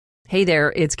Hey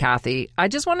there, it's Kathy. I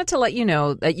just wanted to let you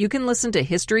know that you can listen to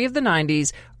History of the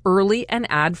 90s early and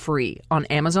ad-free on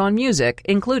Amazon Music,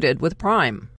 included with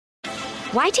Prime.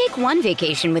 Why take one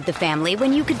vacation with the family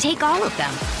when you could take all of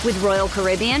them? With Royal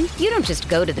Caribbean, you don't just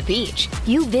go to the beach.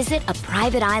 You visit a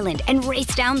private island and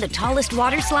race down the tallest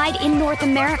water slide in North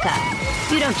America.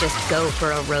 You don't just go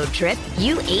for a road trip.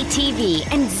 You ATV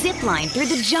and zip line through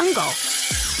the jungle.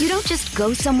 You don't just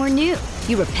go somewhere new.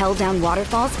 You rappel down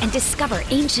waterfalls and discover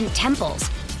ancient temples.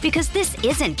 Because this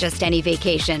isn't just any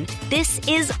vacation. This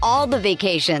is all the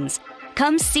vacations.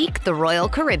 Come seek the Royal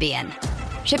Caribbean.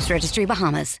 Ships Registry,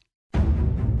 Bahamas.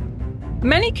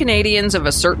 Many Canadians of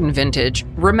a certain vintage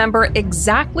remember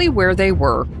exactly where they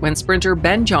were when sprinter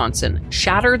Ben Johnson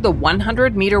shattered the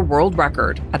 100-meter world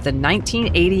record at the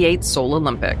 1988 Seoul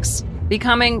Olympics,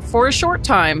 becoming, for a short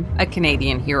time, a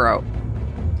Canadian hero.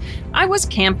 I was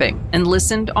camping and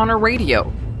listened on a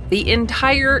radio. The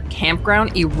entire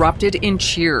campground erupted in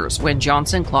cheers when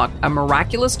Johnson clocked a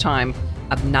miraculous time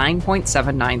of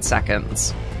 9.79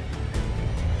 seconds.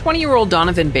 20-year-old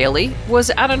Donovan Bailey was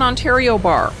at an Ontario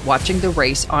bar watching the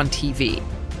race on TV.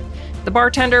 The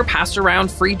bartender passed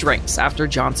around free drinks after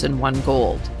Johnson won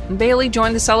gold, and Bailey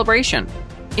joined the celebration.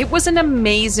 It was an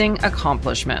amazing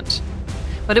accomplishment,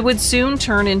 but it would soon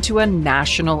turn into a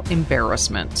national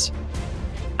embarrassment.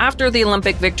 After the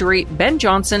Olympic victory, Ben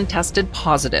Johnson tested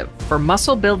positive for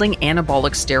muscle-building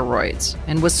anabolic steroids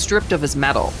and was stripped of his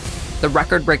medal. The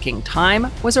record-breaking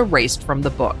time was erased from the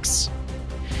books.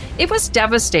 It was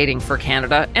devastating for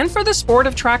Canada and for the sport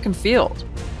of track and field.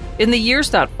 In the years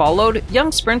that followed,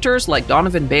 young sprinters like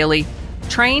Donovan Bailey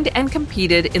trained and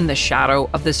competed in the shadow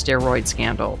of the steroid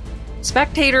scandal.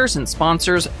 Spectators and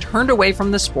sponsors turned away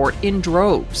from the sport in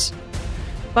droves.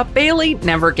 But Bailey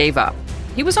never gave up.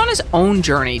 He was on his own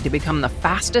journey to become the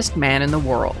fastest man in the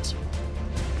world.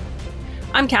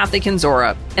 I'm Kathy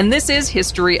Kinzora, and this is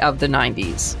History of the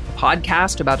 90s, a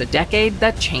podcast about a decade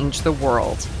that changed the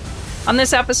world. On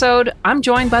this episode, I'm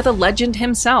joined by the legend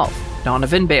himself,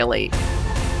 Donovan Bailey.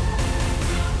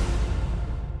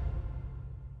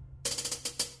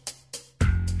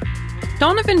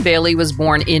 Donovan Bailey was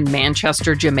born in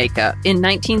Manchester, Jamaica in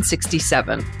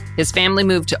 1967. His family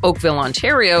moved to Oakville,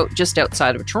 Ontario, just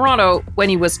outside of Toronto, when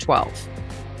he was 12.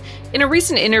 In a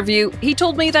recent interview, he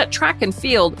told me that track and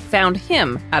field found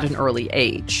him at an early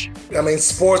age.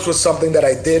 Sports was something that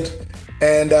I did,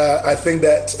 and I think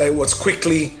that it was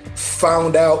quickly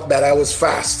found out that I was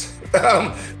fast.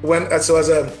 So as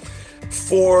a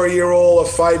 4-year-old or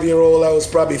 5-year-old, I was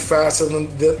probably faster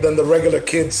than the regular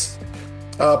kids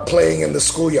playing in the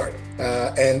schoolyard.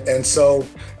 So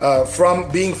from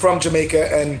being from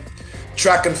Jamaica, and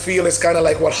track and field is kind of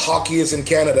like what hockey is in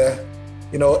Canada.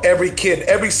 You know,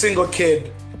 every single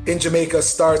kid in Jamaica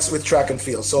starts with track and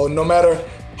field. So no matter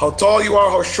how tall you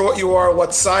are, how short you are,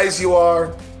 what size you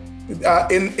are,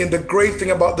 in the great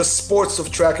thing about the sports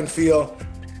of track and field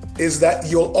is that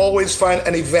you'll always find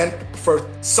an event for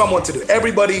someone to do.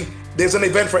 There's an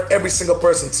event for every single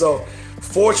person. So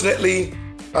fortunately,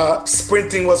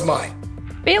 sprinting was mine.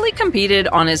 Bailey competed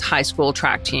on his high school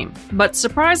track team, but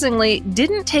surprisingly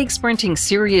didn't take sprinting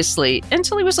seriously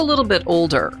until he was a little bit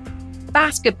older.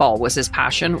 Basketball was his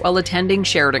passion while attending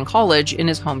Sheridan College in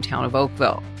his hometown of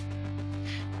Oakville.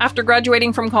 After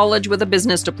graduating from college with a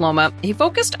business diploma, he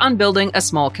focused on building a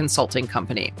small consulting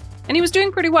company, and he was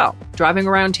doing pretty well, driving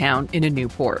around town in a new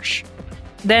Porsche.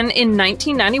 Then in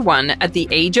 1991, at the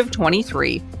age of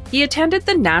 23, he attended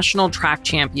the National Track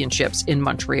Championships in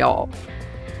Montreal.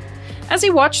 As he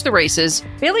watched the races,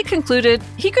 Bailey concluded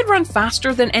he could run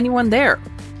faster than anyone there.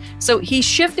 So he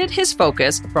shifted his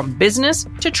focus from business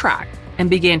to track and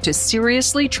began to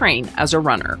seriously train as a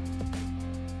runner.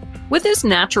 With his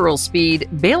natural speed,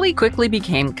 Bailey quickly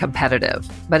became competitive,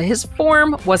 but his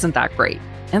form wasn't that great,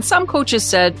 and some coaches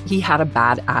said he had a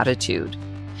bad attitude.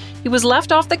 He was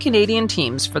left off the Canadian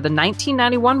teams for the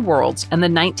 1991 Worlds and the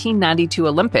 1992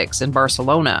 Olympics in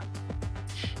Barcelona.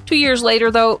 2 years later,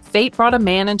 though, fate brought a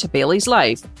man into Bailey's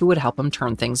life who would help him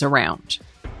turn things around.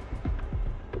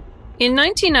 In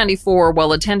 1994,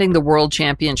 while attending the World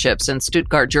Championships in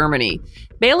Stuttgart, Germany,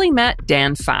 Bailey met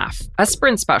Dan Pfaff, a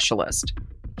sprint specialist.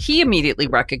 He immediately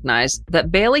recognized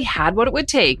that Bailey had what it would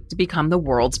take to become the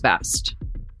world's best.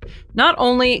 Not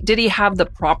only did he have the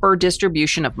proper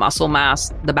distribution of muscle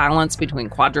mass, the balance between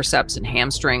quadriceps and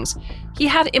hamstrings, he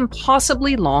had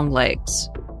impossibly long legs.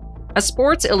 A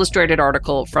Sports Illustrated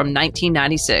article from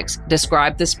 1996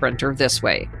 described the sprinter this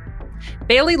way.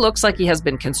 Bailey looks like he has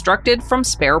been constructed from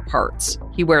spare parts.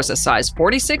 He wears a size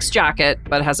 46 jacket,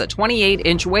 but has a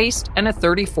 28-inch waist and a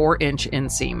 34-inch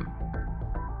inseam.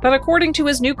 But according to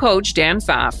his new coach, Dan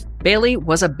Pfaff, Bailey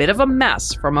was a bit of a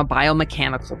mess from a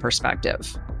biomechanical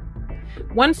perspective.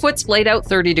 One foot splayed out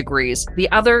 30 degrees,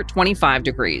 the other 25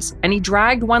 degrees, and he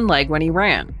dragged one leg when he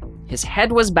ran. His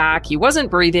head was back, he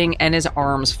wasn't breathing, and his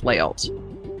arms flailed.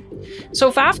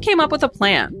 So Faf came up with a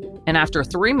plan, and after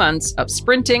 3 months of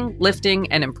sprinting,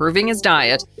 lifting, and improving his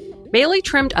diet, Bailey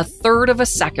trimmed a third of a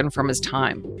second from his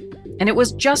time. And it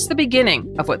was just the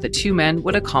beginning of what the two men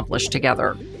would accomplish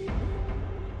together.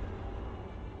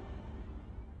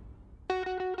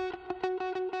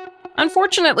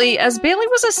 Unfortunately, as Bailey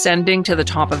was ascending to the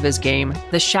top of his game,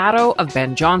 the shadow of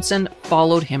Ben Johnson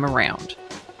followed him around.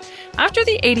 After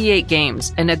the '88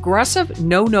 Games, an aggressive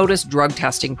no-notice drug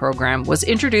testing program was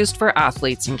introduced for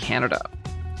athletes in Canada.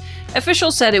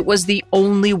 Officials said it was the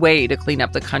only way to clean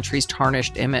up the country's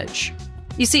tarnished image.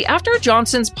 You see, after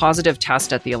Johnson's positive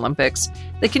test at the Olympics,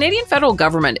 the Canadian federal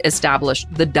government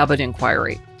established the Dubbin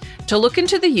Inquiry to look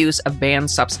into the use of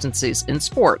banned substances in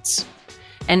sports.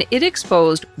 And it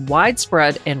exposed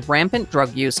widespread and rampant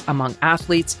drug use among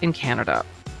athletes in Canada.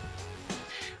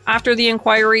 After the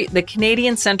inquiry, the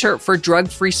Canadian Centre for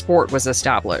Drug-Free Sport was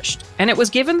established, and it was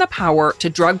given the power to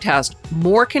drug test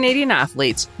more Canadian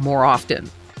athletes more often.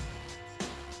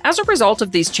 As a result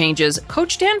of these changes,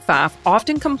 Coach Dan Pfaff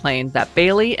often complained that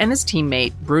Bailey and his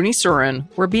teammate, Bruni Surin,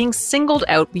 were being singled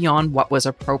out beyond what was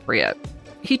appropriate.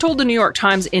 He told the New York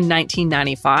Times in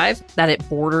 1995 that it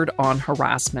bordered on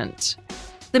harassment.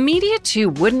 The media, too,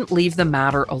 wouldn't leave the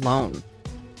matter alone.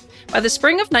 By the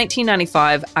spring of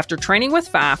 1995, after training with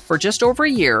Pfaff for just over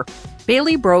a year,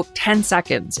 Bailey broke 10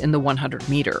 seconds in the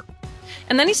 100-meter.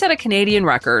 And then he set a Canadian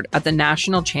record at the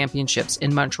National Championships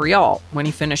in Montreal when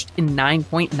he finished in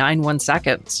 9.91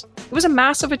 seconds. It was a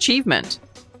massive achievement.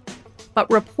 But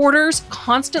reporters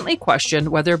constantly questioned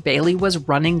whether Bailey was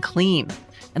running clean,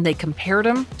 and they compared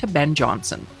him to Ben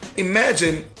Johnson.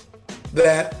 Imagine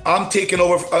that I'm taking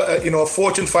over, a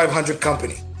Fortune 500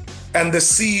 company, and the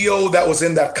CEO that was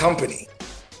in that company,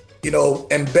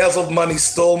 embezzled money,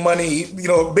 stole money,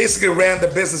 basically ran the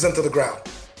business into the ground.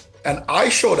 And I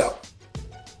showed up,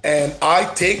 and I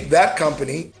take that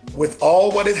company with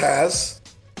all what it has,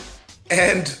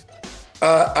 and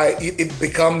it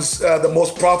becomes the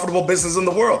most profitable business in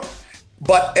the world.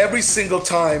 But every single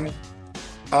time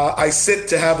I sit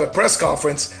to have a press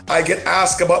conference, I get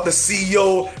asked about the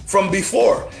CEO from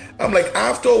before. I'm like,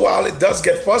 after a while, it does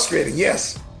get frustrating,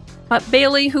 yes. But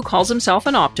Bailey, who calls himself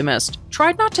an optimist,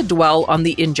 tried not to dwell on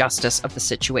the injustice of the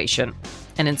situation,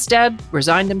 and instead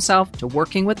resigned himself to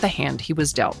working with the hand he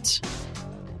was dealt.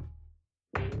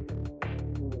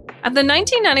 At the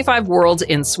 1995 Worlds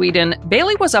in Sweden,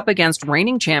 Bailey was up against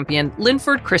reigning champion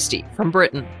Linford Christie from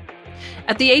Britain.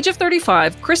 At the age of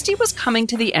 35, Christie was coming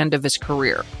to the end of his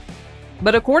career.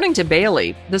 But according to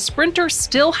Bailey, the sprinter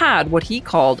still had what he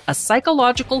called a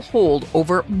psychological hold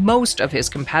over most of his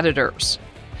competitors.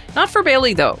 Not for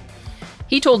Bailey, though.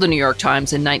 He told the New York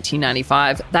Times in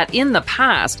 1995 that in the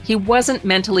past, he wasn't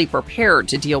mentally prepared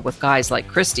to deal with guys like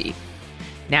Christie.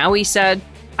 Now, he said,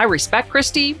 I respect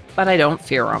Christie, but I don't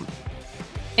fear him.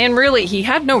 And really, he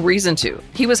had no reason to.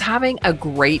 He was having a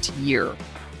great year.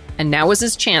 And now was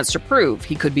his chance to prove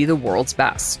he could be the world's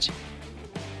best.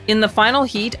 In the final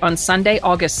heat on Sunday,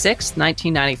 August 6,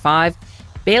 1995,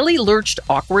 Bailey lurched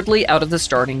awkwardly out of the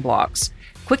starting blocks,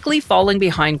 quickly falling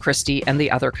behind Christie and the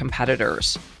other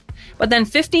competitors. But then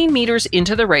 15 meters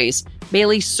into the race,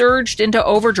 Bailey surged into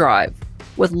overdrive.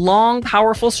 With long,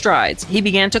 powerful strides, he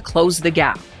began to close the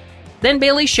gap. Then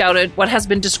Bailey shouted what has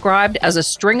been described as a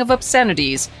string of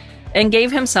obscenities and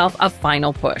gave himself a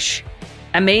final push.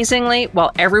 Amazingly,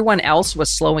 while everyone else was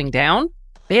slowing down,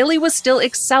 Bailey was still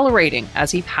accelerating as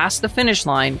he passed the finish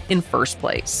line in first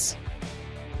place.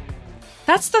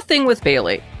 That's the thing with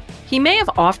Bailey. He may have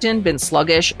often been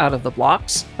sluggish out of the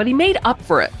blocks, but he made up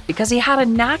for it because he had a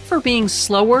knack for being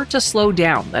slower to slow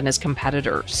down than his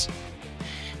competitors.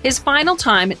 His final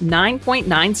time,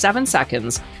 9.97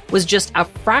 seconds, was just a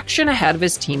fraction ahead of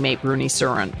his teammate Bruni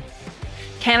Surin.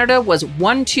 Canada was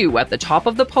 1-2 at the top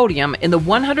of the podium in the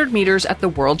 100 meters at the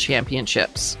World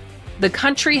Championships. The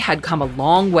country had come a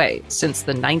long way since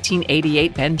the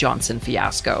 1988 Ben Johnson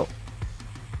fiasco.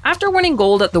 After winning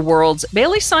gold at the Worlds,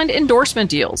 Bailey signed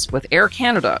endorsement deals with Air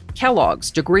Canada,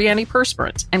 Kellogg's, Degree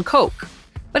Antiperspirant, and Coke.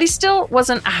 But he still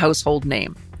wasn't a household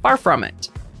name. Far from it.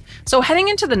 So heading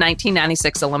into the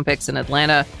 1996 Olympics in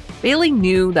Atlanta, Bailey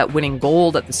knew that winning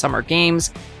gold at the Summer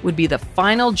Games would be the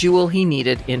final jewel he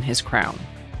needed in his crown.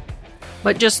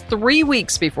 But just 3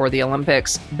 weeks before the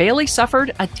Olympics, Bailey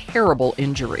suffered a terrible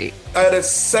injury. I had a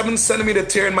 7-centimeter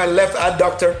tear in my left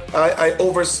adductor.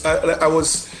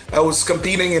 I was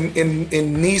competing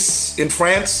in Nice, in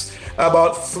France,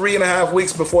 about 3.5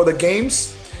 weeks before the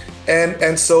games.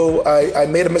 And so I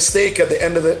made a mistake at the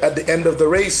end of the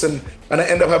race, and I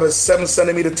ended up having a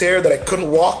 7-centimeter tear that I couldn't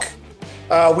walk.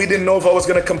 We didn't know if I was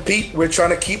going to compete. We're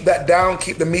trying to keep that down,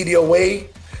 keep the media away,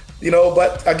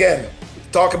 but again,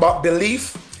 talk about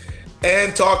belief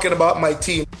and talking about my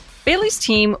team. Bailey's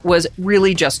team was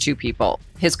really just two people,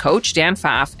 his coach, Dan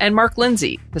Pfaff, and Mark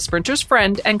Lindsay, the sprinter's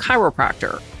friend and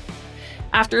chiropractor.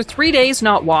 After 3 days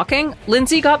not walking,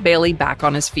 Lindsay got Bailey back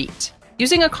on his feet.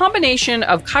 Using a combination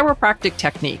of chiropractic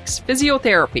techniques,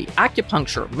 physiotherapy,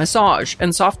 acupuncture, massage,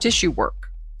 and soft tissue work.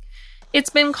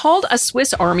 It's been called a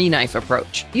Swiss Army knife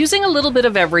approach, using a little bit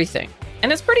of everything,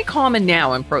 and it's pretty common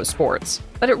now in pro sports,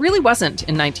 but it really wasn't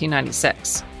in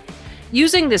 1996.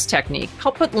 Using this technique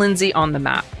helped put Lindsay on the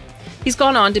map. He's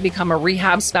gone on to become a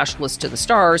rehab specialist to the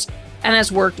stars and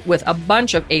has worked with a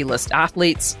bunch of A-list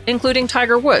athletes, including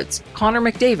Tiger Woods, Connor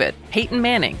McDavid, Peyton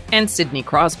Manning, and Sidney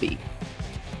Crosby.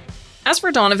 As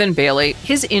for Donovan Bailey,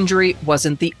 his injury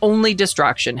wasn't the only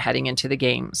distraction heading into the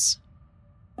Games.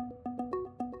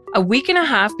 A week and a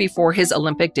half before his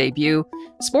Olympic debut,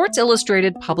 Sports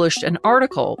Illustrated published an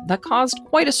article that caused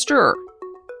quite a stir.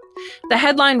 The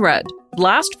headline read,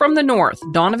 "Blast from the North,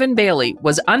 Donovan Bailey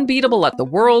was unbeatable at the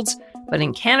Worlds, but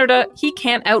in Canada, he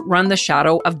can't outrun the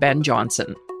shadow of Ben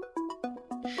Johnson."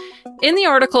 In the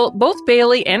article, both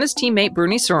Bailey and his teammate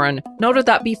Bruni Surin noted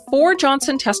that before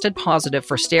Johnson tested positive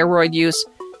for steroid use,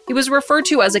 he was referred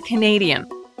to as a Canadian.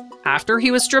 After he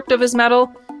was stripped of his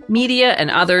medal, media and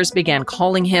others began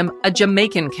calling him a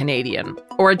Jamaican Canadian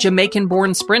or a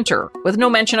Jamaican-born sprinter with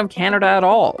no mention of Canada at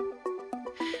all.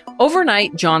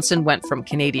 Overnight, Johnson went from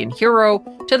Canadian hero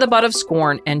to the butt of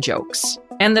scorn and jokes.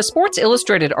 And the Sports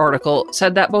Illustrated article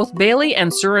said that both Bailey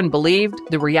and Surin believed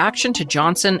the reaction to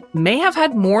Johnson may have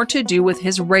had more to do with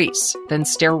his race than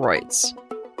steroids.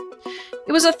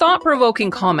 It was a thought-provoking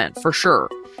comment, for sure,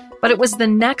 but it was the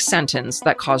next sentence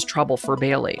that caused trouble for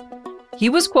Bailey. He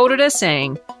was quoted as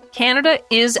saying, "Canada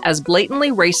is as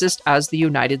blatantly racist as the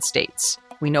United States.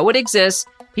 We know it exists.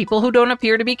 People who don't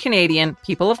appear to be Canadian,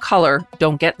 people of color,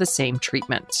 don't get the same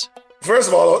treatment." First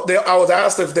of all, I was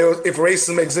asked if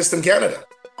racism exists in Canada.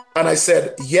 And I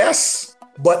said, yes,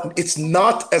 but it's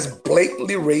not as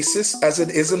blatantly racist as it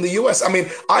is in the US. I mean,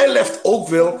 I left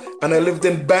Oakville and I lived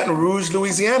in Baton Rouge,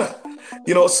 Louisiana.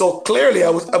 So clearly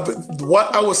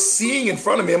what I was seeing in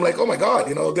front of me, I'm like, oh my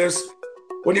God,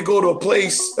 when you go to a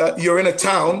place, you're in a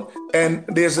town and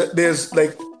there's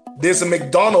a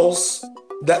McDonald's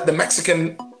that the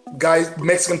Mexican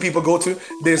people go to.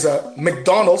 There's a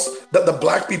McDonald's that the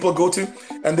black people go to,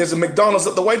 and there's a McDonald's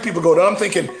that the white people go to. And I'm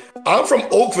thinking, I'm from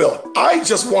Oakville. I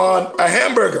just want a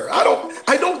hamburger. I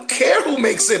don't care who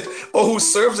makes it or who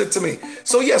serves it to me.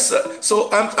 So yes,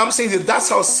 I'm saying that's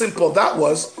how simple that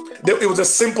was. It was a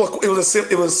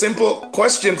simple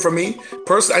question for me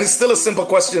personally, and it's still a simple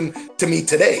question to me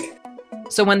today.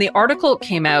 So when the article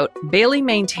came out, Bailey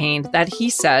maintained that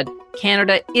he said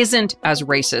Canada isn't as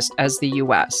racist as the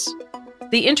US.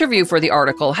 The interview for the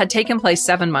article had taken place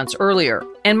 7 months earlier,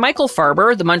 and Michael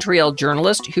Farber, the Montreal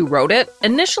journalist who wrote it,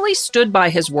 initially stood by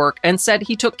his work and said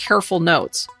he took careful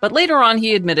notes, but later on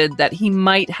he admitted that he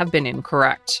might have been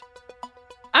incorrect.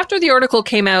 After the article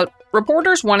came out,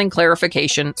 reporters wanting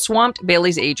clarification swamped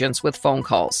Bailey's agents with phone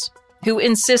calls, who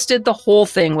insisted the whole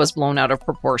thing was blown out of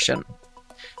proportion.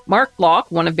 Mark Block,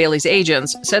 one of Bailey's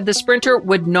agents, said the sprinter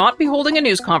would not be holding a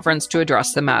news conference to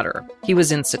address the matter. He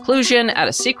was in seclusion at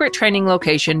a secret training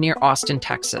location near Austin,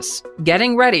 Texas,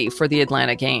 getting ready for the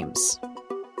Atlanta Games.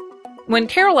 When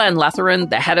Carol-Ann Letheran,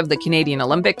 the head of the Canadian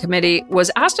Olympic Committee,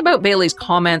 was asked about Bailey's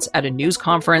comments at a news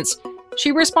conference,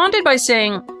 she responded by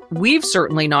saying, "We've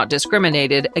certainly not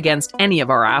discriminated against any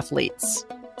of our athletes."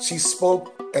 She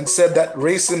spoke and said that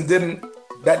racism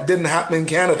didn't happen in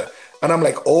Canada. And I'm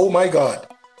like, oh my God.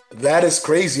 That is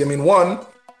crazy. I mean,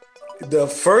 the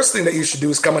first thing that you should do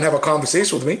is come and have a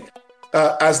conversation with me.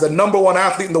 As the number one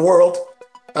athlete in the world,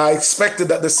 I expected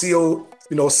that the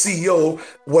CEO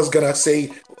was going to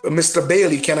say, "Mr.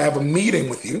 Bailey, can I have a meeting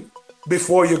with you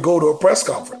before you go to a press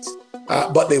conference?"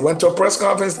 But they went to a press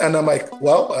conference and I'm like,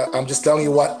 well, I'm telling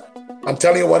you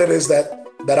what it is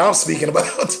that I'm speaking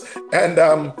about. And,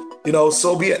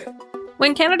 so be it.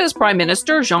 When Canada's Prime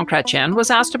Minister, Jean Chrétien, was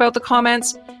asked about the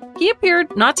comments, he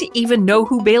appeared not to even know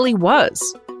who Bailey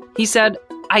was. He said,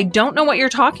 "I don't know what you're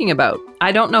talking about.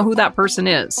 I don't know who that person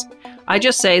is. I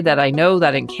just say that I know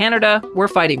that in Canada, we're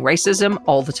fighting racism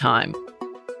all the time."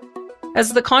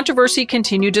 As the controversy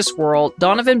continued to swirl,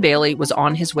 Donovan Bailey was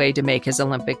on his way to make his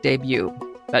Olympic debut,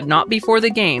 but not before the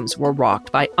Games were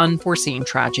rocked by unforeseen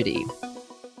tragedy.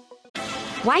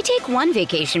 Why take one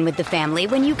vacation with the family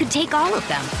when you could take all of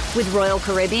them? With Royal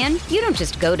Caribbean, you don't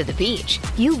just go to the beach.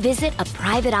 You visit a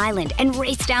private island and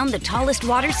race down the tallest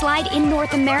water slide in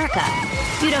North America.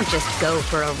 You don't just go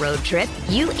for a road trip.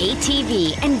 You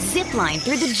ATV and zip line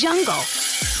through the jungle.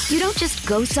 You don't just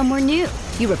go somewhere new.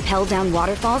 You rappel down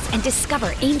waterfalls and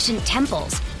discover ancient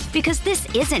temples. Because this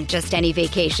isn't just any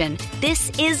vacation.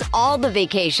 This is all the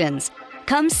vacations.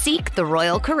 Come seek the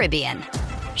Royal Caribbean.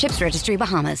 Ships Registry,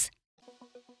 Bahamas.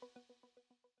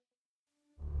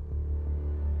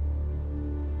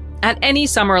 At any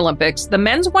Summer Olympics, the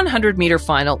men's 100-meter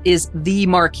final is the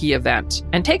marquee event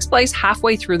and takes place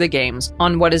halfway through the Games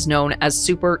on what is known as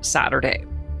Super Saturday.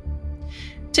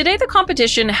 Today, the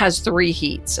competition has 3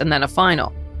 heats and then a final,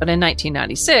 but in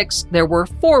 1996, there were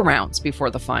 4 rounds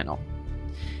before the final.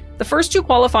 The first 2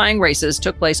 qualifying races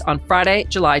took place on Friday,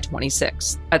 July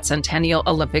 26th at Centennial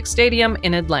Olympic Stadium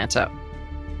in Atlanta.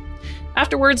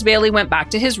 Afterwards, Bailey went back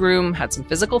to his room, had some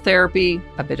physical therapy,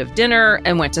 a bit of dinner,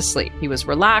 and went to sleep. He was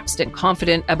relaxed and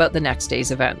confident about the next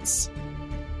day's events.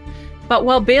 But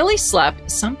while Bailey slept,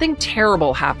 something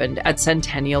terrible happened at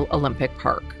Centennial Olympic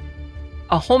Park.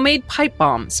 A homemade pipe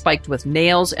bomb spiked with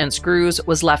nails and screws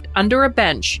was left under a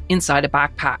bench inside a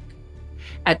backpack.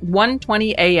 At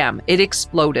 1:20 a.m., it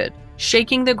exploded,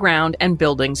 shaking the ground and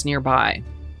buildings nearby.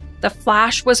 The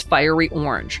flash was fiery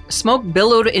orange. Smoke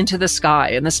billowed into the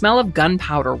sky, and the smell of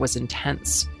gunpowder was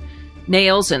intense.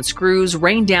 Nails and screws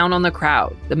rained down on the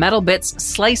crowd, the metal bits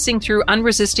slicing through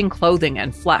unresisting clothing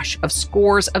and flesh of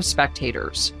scores of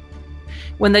spectators.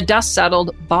 When the dust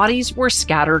settled, bodies were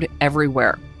scattered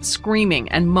everywhere. Screaming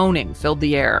and moaning filled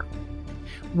the air.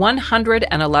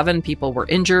 111 people were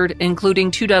injured,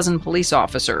 including 24 police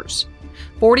officers.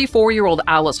 44-year-old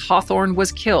Alice Hawthorne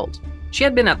was killed. She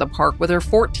had been at the park with her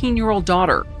 14-year-old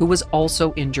daughter, who was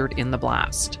also injured in the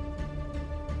blast.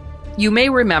 You may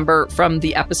remember from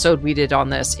the episode we did on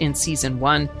this in Season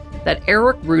 1 that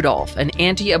Eric Rudolph, an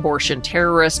anti-abortion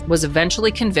terrorist, was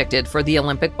eventually convicted for the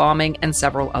Olympic bombing and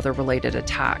several other related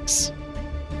attacks.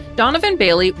 Donovan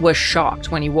Bailey was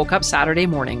shocked when he woke up Saturday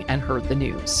morning and heard the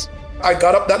news. I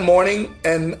got up that morning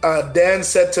and Dan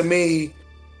said to me,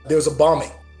 "There's a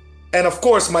bombing." And of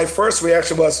course, my first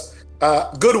reaction was,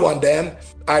 "Good one, Dan.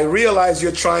 I realize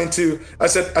you're trying to," I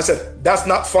said, "That's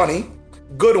not funny.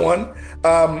 Good one."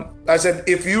 I said,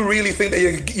 "If you really think that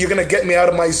you're going to get me out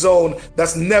of my zone,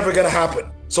 that's never going to happen."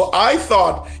 So I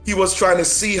thought he was trying to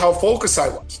see how focused I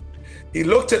was. He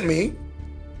looked at me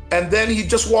and then he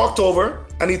just walked over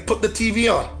and he put the TV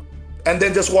on and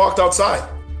then just walked outside.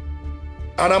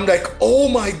 And I'm like, oh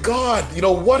my God,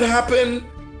 what happened?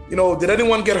 Did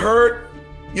anyone get hurt?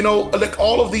 Like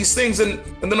all of these things. And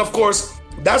then of course,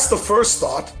 that's the first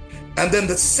thought. And then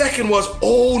the second was,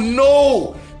 oh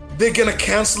no, they're gonna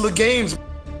cancel the games.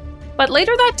 But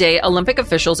later that day, Olympic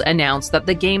officials announced that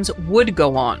the games would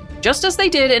go on, just as they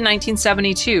did in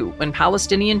 1972 when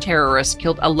Palestinian terrorists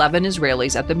killed 11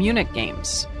 Israelis at the Munich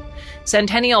Games.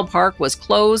 Centennial Park was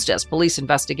closed as police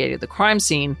investigated the crime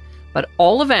scene, but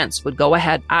all events would go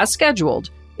ahead as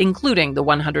scheduled, including the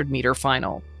 100-meter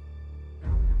final.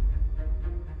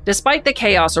 Despite the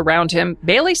chaos around him,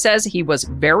 Bailey says he was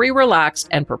very relaxed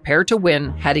and prepared to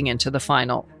win heading into the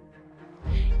final.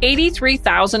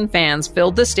 83,000 fans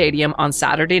filled the stadium on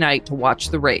Saturday night to watch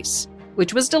the race,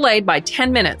 which was delayed by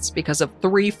 10 minutes because of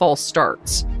 3 false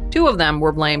starts. 2 of them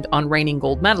were blamed on reigning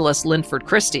gold medalist Linford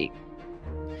Christie.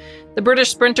 The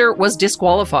British sprinter was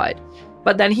disqualified,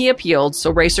 but then he appealed, so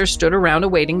racers stood around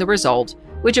awaiting the result,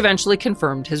 which eventually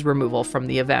confirmed his removal from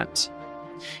the event.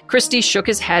 Christie shook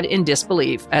his head in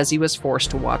disbelief as he was forced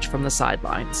to watch from the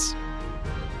sidelines.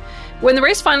 When the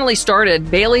race finally started,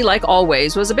 Bailey, like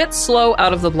always, was a bit slow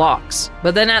out of the blocks,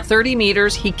 but then at 30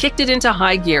 meters, he kicked it into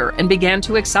high gear and began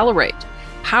to accelerate,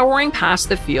 powering past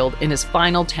the field in his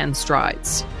final 10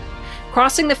 strides.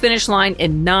 Crossing the finish line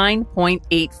in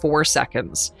 9.84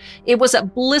 seconds. It was a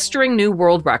blistering new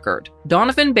world record.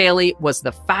 Donovan Bailey was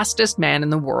the fastest man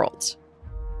in the world.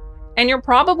 And you're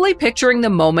probably picturing the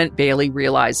moment Bailey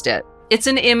realized it. It's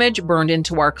an image burned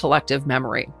into our collective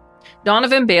memory.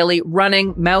 Donovan Bailey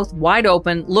running, mouth wide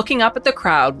open, looking up at the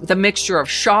crowd with a mixture of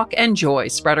shock and joy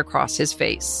spread across his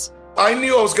face. I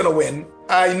knew I was going to win.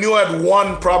 I knew I'd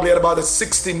won probably at about a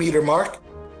 60-meter mark.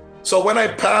 So when I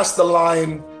passed the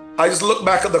line, I just looked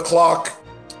back at the clock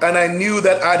and I knew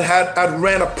that I'd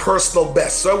ran a personal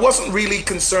best. So I wasn't really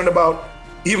concerned about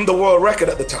even the world record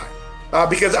at the time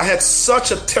because I had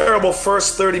such a terrible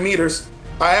first 30 meters.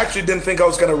 I actually didn't think I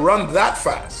was going to run that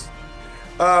fast.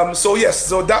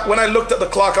 So that when I looked at the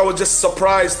clock, I was just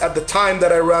surprised at the time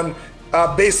that I ran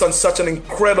based on such an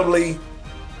incredibly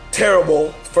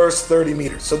terrible first 30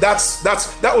 meters. So that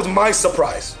was my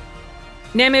surprise.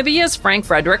 Namibia's Frank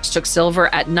Fredericks took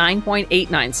silver at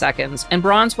 9.89 seconds, and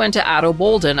bronze went to Ato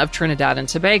Bolden of Trinidad and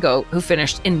Tobago, who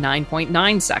finished in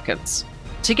 9.9 seconds.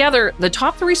 Together, the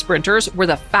top three sprinters were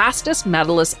the fastest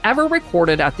medalists ever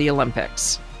recorded at the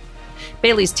Olympics.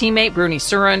 Bailey's teammate Bruni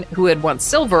Surin, who had won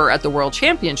silver at the World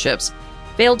Championships,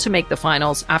 failed to make the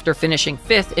finals after finishing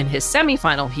fifth in his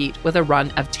semifinal heat with a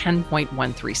run of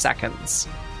 10.13 seconds.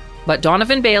 But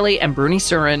Donovan Bailey and Bruni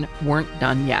Surin weren't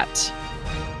done yet.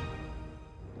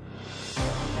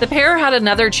 The pair had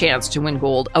another chance to win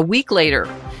gold a week later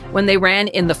when they ran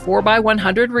in the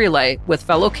 4x100 relay with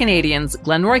fellow Canadians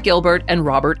Glenroy Gilbert and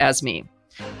Robert Esme.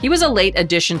 He was a late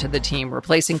addition to the team,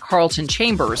 replacing Carlton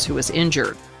Chambers, who was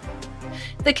injured.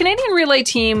 The Canadian relay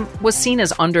team was seen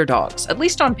as underdogs, at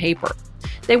least on paper.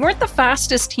 They weren't the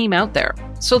fastest team out there,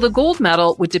 so the gold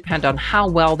medal would depend on how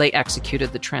well they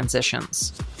executed the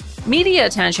transitions. Media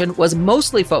attention was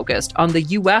mostly focused on the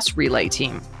US relay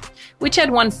team, which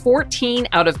had won 14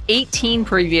 out of 18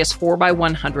 previous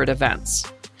 4x100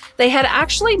 events. They had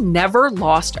actually never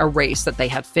lost a race that they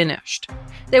had finished.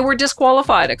 They were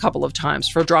disqualified a couple of times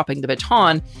for dropping the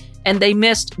baton, and they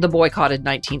missed the boycotted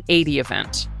 1980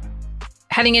 event.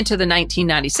 Heading into the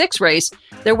 1996 race,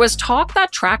 there was talk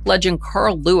that track legend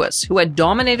Carl Lewis, who had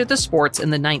dominated the sports in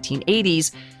the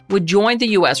 1980s, would join the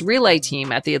US relay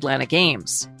team at the Atlanta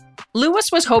Games.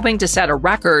 Lewis was hoping to set a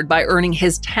record by earning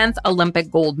his 10th Olympic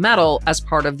gold medal as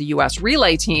part of the US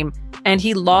relay team, and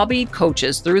he lobbied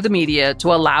coaches through the media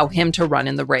to allow him to run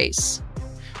in the race.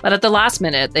 But at the last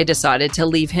minute, they decided to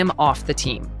leave him off the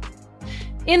team.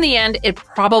 In the end, it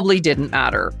probably didn't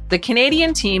matter. The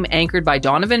Canadian team, anchored by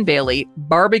Donovan Bailey,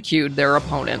 barbecued their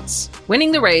opponents,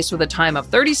 winning the race with a time of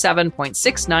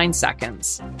 37.69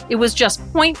 seconds. It was just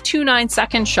 0.29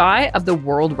 seconds shy of the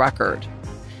world record.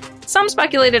 Some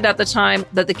speculated at the time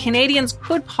that the Canadians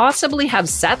could possibly have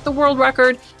set the world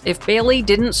record if Bailey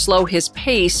didn't slow his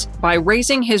pace by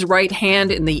raising his right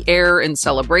hand in the air in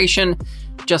celebration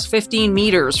just 15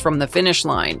 meters from the finish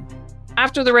line.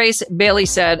 After the race, Bailey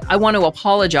said, "I want to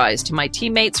apologize to my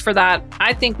teammates for that.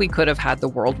 I think we could have had the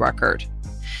world record."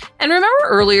 And remember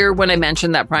earlier when I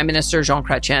mentioned that Prime Minister Jean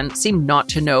Chrétien seemed not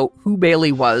to know who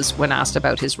Bailey was when asked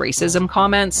about his racism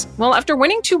comments? Well, after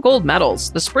winning 2 gold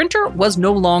medals, the sprinter was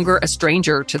no longer a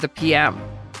stranger to the PM.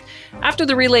 After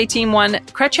the relay team won,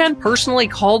 Chrétien personally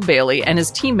called Bailey and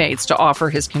his teammates to offer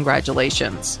his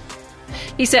congratulations.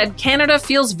 He said, "Canada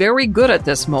feels very good at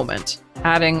this moment,"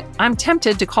 adding, "I'm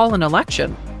tempted to call an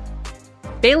election."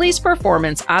 Bailey's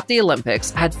performance at the Olympics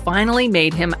had finally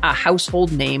made him a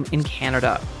household name in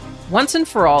Canada. Once and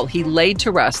for all, he laid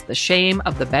to rest the shame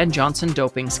of the Ben Johnson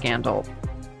doping scandal.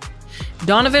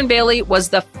 Donovan Bailey was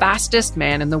the fastest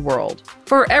man in the world,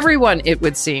 for everyone, it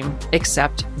would seem,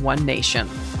 except one nation.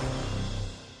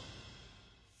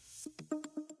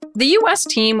 The US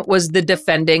team was the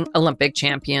defending Olympic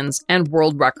champions and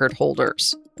world record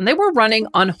holders, and they were running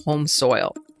on home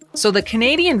soil. So the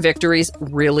Canadian victories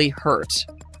really hurt.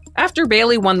 After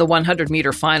Bailey won the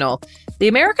 100-meter final, the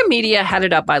American media,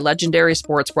 headed up by legendary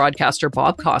sports broadcaster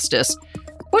Bob Costas,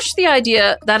 pushed the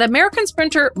idea that American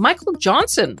sprinter Michael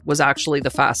Johnson was actually the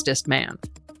fastest man.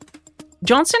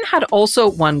 Johnson had also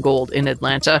won gold in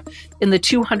Atlanta in the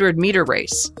 200-meter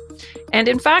race. And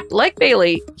in fact, like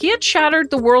Bailey, he had shattered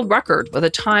the world record with a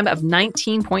time of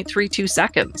 19.32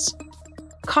 seconds.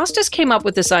 Costas came up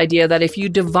with this idea that if you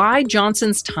divide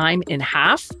Johnson's time in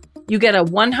half, you get a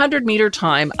 100-meter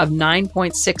time of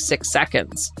 9.66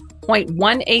 seconds,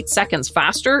 0.18 seconds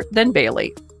faster than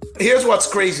Bailey. Here's what's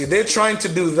crazy. They're trying to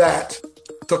do that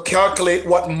to calculate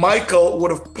what Michael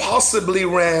would have possibly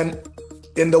ran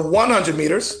in the 100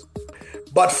 meters.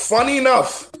 But funny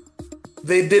enough,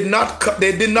 they did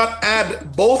not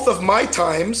add both of my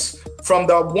times from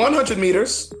the 100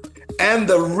 meters and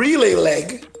the relay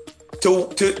leg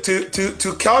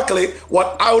to calculate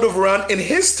what I would have run in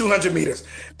his 200 meters.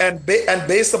 And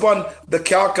based upon the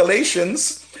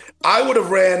calculations, I would have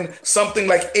ran something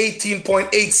like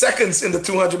 18.8 seconds in the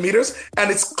 200 meters. And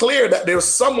it's clear that there's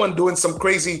someone doing some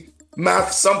crazy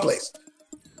math someplace.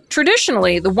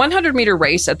 Traditionally, the 100-meter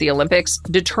race at the Olympics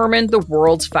determined the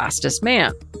world's fastest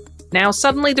man. Now,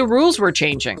 suddenly the rules were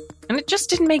changing, and it just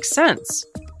didn't make sense.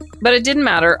 But it didn't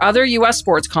matter. Other US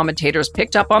sports commentators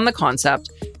picked up on the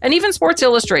concept, and even Sports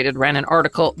Illustrated ran an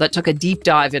article that took a deep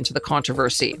dive into the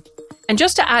controversy. And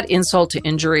just to add insult to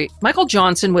injury, Michael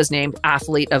Johnson was named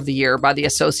Athlete of the Year by the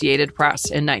Associated Press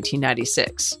in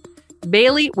 1996.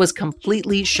 Bailey was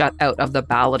completely shut out of the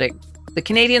balloting. The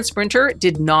Canadian sprinter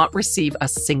did not receive a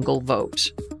single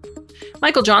vote.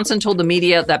 Michael Johnson told the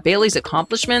media that Bailey's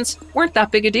accomplishments weren't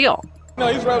that big a deal.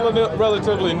 No, he's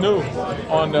relatively new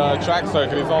on the track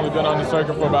circuit. He's only been on the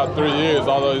circuit for about 3 years,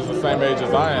 although he's the same age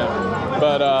as I am.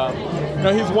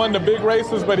 But he's won the big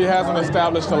races, but he hasn't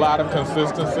established a lot of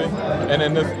consistency. And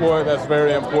in this sport, that's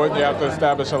very important. You have to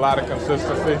establish a lot of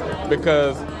consistency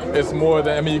because it's more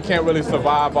than, you can't really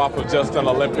survive off of just an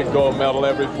Olympic gold medal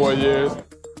every 4 years.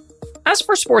 As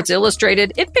for Sports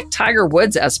Illustrated, it picked Tiger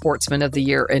Woods as Sportsman of the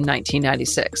Year in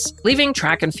 1996, leaving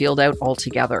track and field out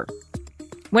altogether.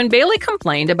 When Bailey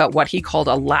complained about what he called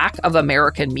a lack of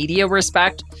American media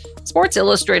respect, Sports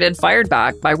Illustrated fired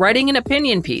back by writing an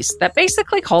opinion piece that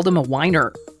basically called him a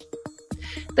whiner.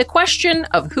 The question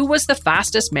of who was the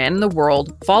fastest man in the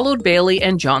world followed Bailey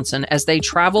and Johnson as they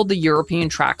traveled the European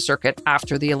track circuit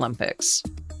after the Olympics.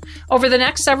 Over the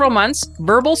next several months,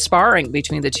 verbal sparring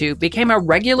between the two became a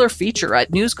regular feature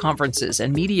at news conferences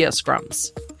and media scrums.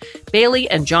 Bailey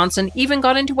and Johnson even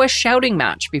got into a shouting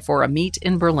match before a meet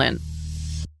in Berlin.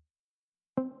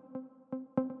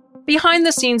 Behind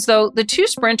the scenes, though, the two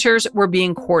sprinters were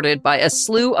being courted by a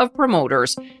slew of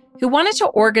promoters who wanted to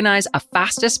organize a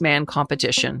fastest man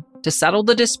competition to settle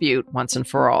the dispute once and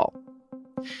for all.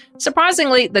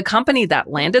 Surprisingly, the company that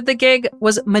landed the gig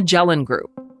was Magellan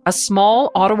Group, a small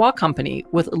Ottawa company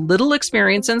with little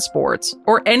experience in sports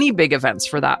or any big events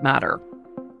for that matter.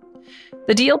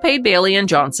 The deal paid Bailey and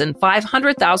Johnson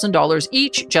 $500,000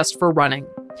 each just for running,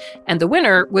 and the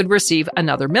winner would receive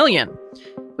another $1 million,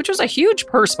 which was a huge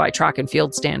purse by track and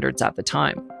field standards at the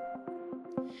time.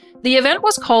 The event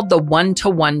was called the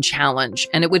 1-to-1 Challenge,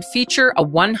 and it would feature a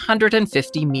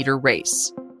 150-meter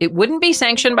race. It wouldn't be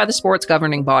sanctioned by the sport's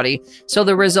governing body, so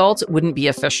the results wouldn't be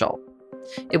official.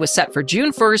 It was set for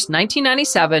June 1st,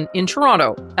 1997 in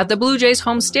Toronto at the Blue Jays'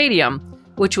 home stadium,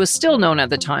 which was still known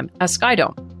at the time as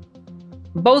Skydome.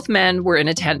 Both men were in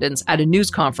attendance at a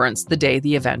news conference the day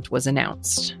the event was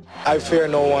announced. I fear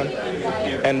no one,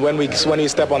 and when you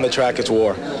step on the track, it's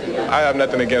war. I have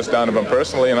nothing against Donovan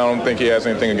personally, and I don't think he has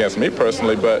anything against me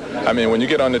personally, but when you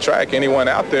get on the track, anyone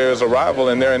out there is a rival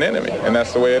and they're an enemy, and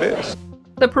that's the way it is.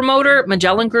 The promoter,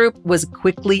 Magellan Group, was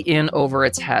quickly in over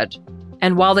its head.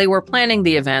 And while they were planning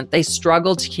the event, they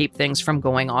struggled to keep things from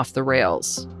going off the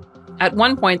rails. At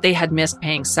one point, they had missed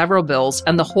paying several bills,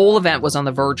 and the whole event was on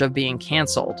the verge of being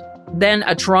canceled. Then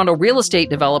a Toronto real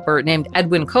estate developer named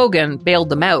Edwin Kogan bailed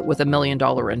them out with $1 million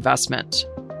investment.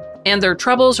 And their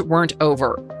troubles weren't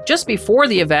over. Just before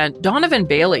the event, Donovan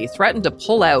Bailey threatened to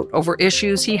pull out over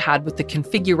issues he had with the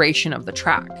configuration of the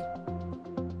track.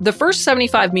 The first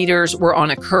 75 meters were on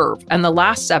a curve, and the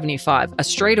last 75 a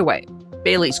straightaway.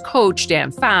 Bailey's coach,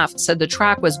 Dan Pfaff, said the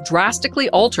track was drastically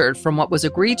altered from what was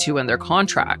agreed to in their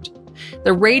contract.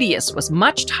 The radius was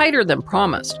much tighter than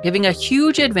promised, giving a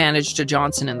huge advantage to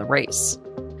Johnson in the race.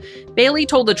 Bailey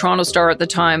told the Toronto Star at the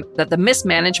time that the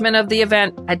mismanagement of the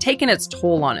event had taken its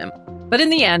toll on him, but in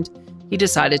the end, he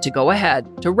decided to go ahead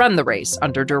to run the race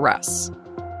under duress.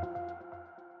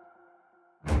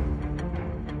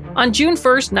 On June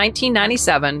 1st,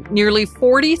 1997, nearly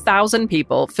 40,000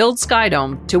 people filled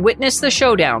Skydome to witness the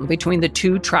showdown between the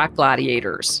two track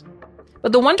gladiators.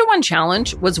 But the 1-to-1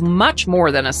 Challenge was much more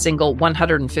than a single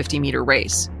 150-meter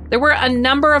race. There were a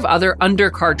number of other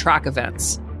undercard track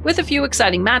events, with a few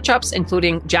exciting matchups,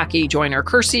 including Jackie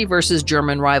Joyner-Kersee versus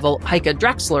German rival Heike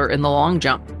Drexler in the long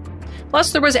jump.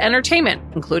 Plus, there was entertainment,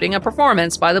 including a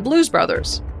performance by the Blues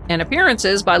Brothers, and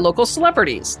appearances by local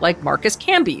celebrities like Marcus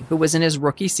Camby, who was in his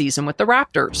rookie season with the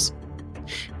Raptors.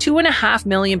 2.5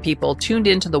 million people tuned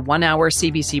into the 1-hour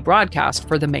CBC broadcast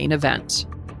for the main event.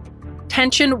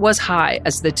 Tension was high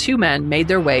as the two men made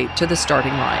their way to the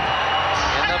starting line.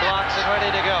 In the blocks and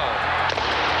ready to go.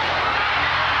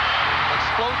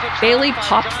 Bailey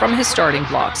popped from his starting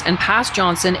blocks and passed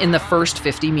Johnson in the first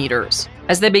 50 meters.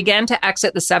 As they began to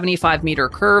exit the 75-meter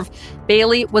curve,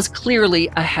 Bailey was clearly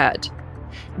ahead.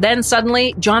 Then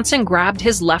suddenly, Johnson grabbed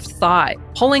his left thigh,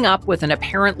 pulling up with an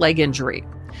apparent leg injury.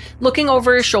 Looking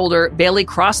over his shoulder, Bailey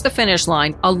crossed the finish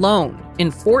line alone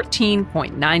in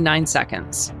 14.99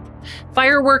 seconds.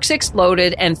 Fireworks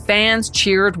exploded and fans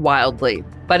cheered wildly,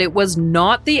 but it was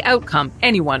not the outcome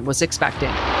anyone was expecting.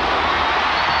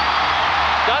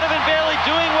 Donovan Bailey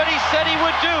doing what he said he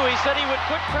would do. He said he would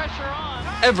put pressure on.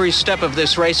 Every step of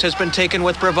this race has been taken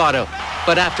with bravado,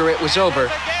 but after it was over,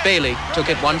 Bailey took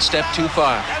it one step too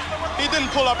far. He didn't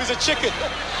pull up, he's a chicken.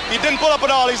 He didn't pull up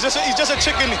at all, he's just a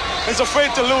chicken. He's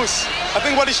afraid to lose. I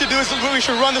think what he should do is we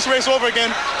should run this race over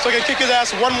again so he can kick his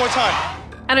ass one more time.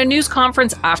 At a news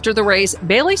conference after the race,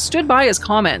 Bailey stood by his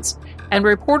comments, and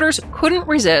reporters couldn't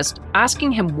resist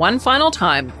asking him one final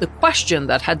time the question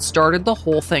that had started the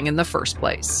whole thing in the first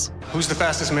place. Who's the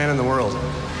fastest man in the world?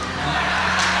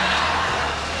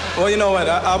 Well, you know what?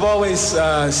 I've always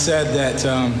said that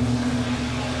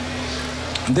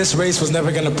this race was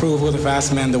never going to prove who the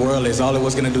fastest man in the world is. All it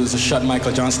was going to do is to shut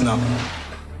Michael Johnson up.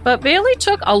 But Bailey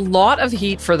took a lot of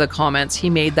heat for the comments he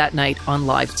made that night on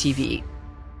live TV.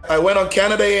 I went on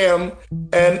Canada AM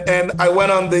and I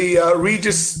went on the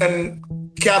Regis and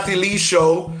Kathy Lee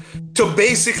show to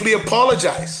basically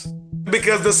apologize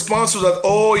because the sponsors are,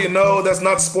 oh, you know, that's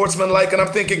not sportsmanlike. And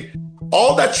I'm thinking,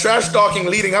 all that trash talking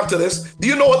leading up to this, do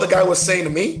you know what the guy was saying to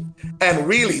me? And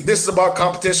really, this is about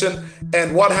competition.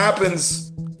 And what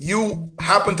happens, you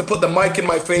happen to put the mic in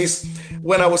my face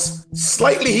when I was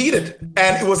slightly heated.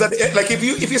 And it was like if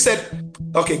you said,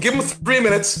 okay, give him 3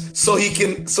 minutes so he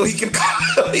can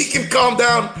he can calm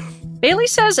down. Bailey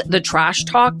says the trash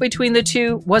talk between the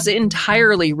two was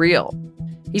entirely real.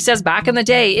 He says back in the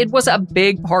day, it was a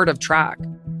big part of track.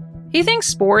 He thinks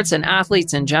sports and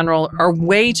athletes in general are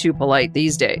way too polite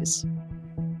these days.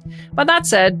 But that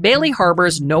said, Bailey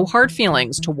harbors no hard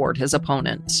feelings toward his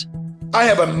opponent. I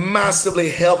have a massively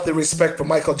healthy respect for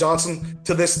Michael Johnson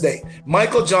to this day.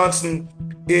 Michael Johnson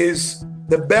is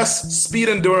the best speed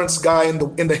endurance guy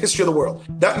in the history of the world.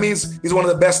 That means he's one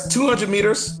of the best 200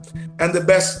 meters and the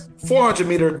best 400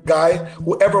 meter guy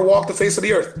who ever walked the face of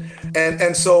the earth.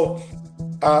 And so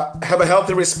have a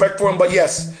healthy respect for him. But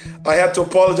yes, I had to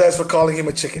apologize for calling him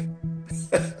a chicken.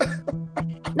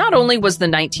 Not only was the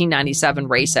 1997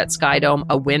 race at Skydome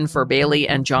a win for Bailey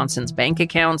and Johnson's bank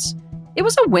accounts, it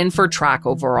was a win for track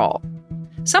overall.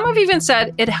 Some have even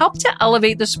said it helped to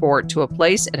elevate the sport to a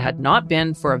place it had not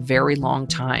been for a very long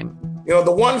time. You know,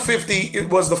 the 150, it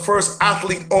was the first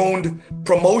athlete-owned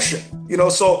promotion. You know,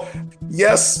 so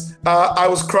yes, I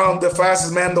was crowned the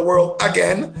fastest man in the world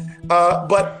again,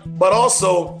 but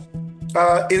also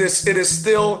it is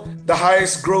still the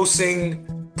highest grossing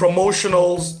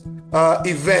promotional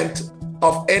event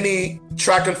of any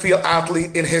track and field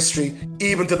athlete in history,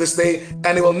 even to this day,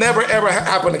 and it will never ever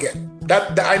happen again.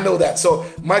 That I know that. So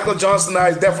Michael Johnson and I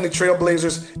is definitely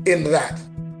trailblazers in that.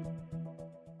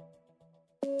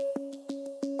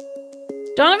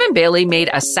 Donovan Bailey made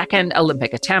a second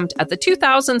Olympic attempt at the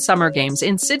 2000 Summer Games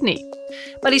in Sydney,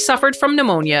 but he suffered from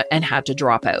pneumonia and had to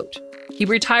drop out. He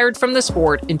retired from the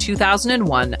sport in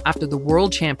 2001 after the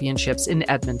World Championships in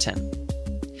Edmonton.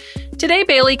 Today,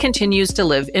 Bailey continues to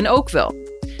live in Oakville,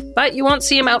 but you won't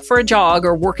see him out for a jog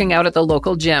or working out at the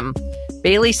local gym.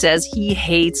 Bailey says he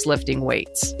hates lifting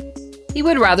weights. He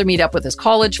would rather meet up with his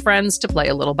college friends to play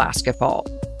a little basketball.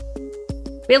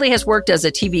 Bailey has worked as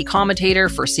a TV commentator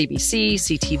for CBC,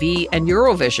 CTV, and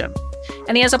Eurovision,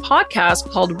 and he has a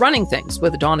podcast called Running Things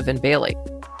with Donovan Bailey.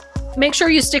 Make sure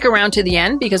you stick around to the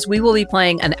end because we will be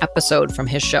playing an episode from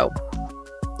his show.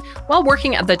 While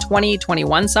working at the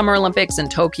 2021 Summer Olympics in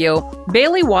Tokyo,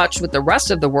 Bailey watched with the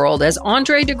rest of the world as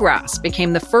Andre De Grasse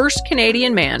became the first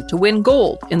Canadian man to win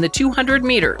gold in the 200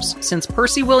 meters since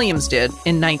Percy Williams did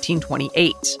in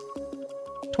 1928.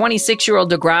 26-year-old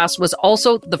De Grasse was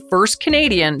also the first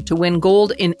Canadian to win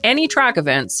gold in any track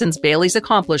event since Bailey's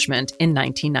accomplishment in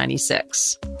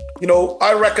 1996. You know,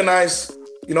 I recognize,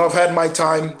 I've had my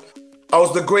time. I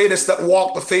was the greatest that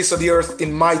walked the face of the earth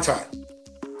in my time.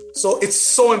 So it's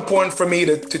so important for me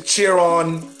to cheer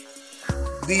on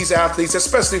these athletes,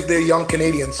 especially if they're young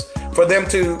Canadians, for them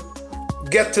to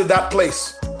get to that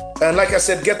place. And like I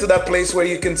said, get to that place where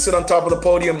you can sit on top of the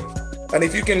podium. And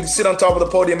if you can sit on top of the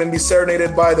podium and be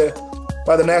serenaded by the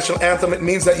national anthem, it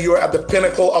means that you are at the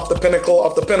pinnacle of the pinnacle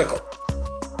of the pinnacle.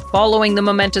 Following the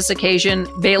momentous occasion,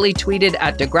 Bailey tweeted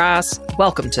at De Grasse,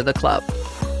 "Welcome to the club."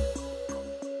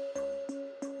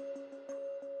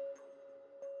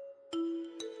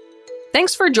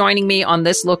 Thanks for joining me on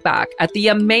this look back at the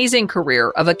amazing career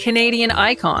of a Canadian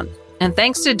icon. And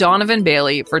thanks to Donovan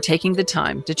Bailey for taking the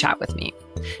time to chat with me.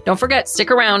 Don't forget,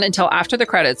 stick around until after the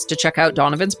credits to check out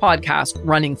Donovan's podcast,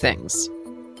 Running Things.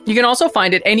 You can also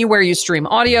find it anywhere you stream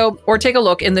audio or take a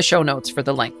look in the show notes for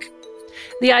the link.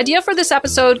 The idea for this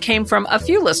episode came from a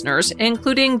few listeners,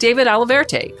 including David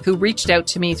Alaverte, who reached out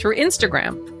to me through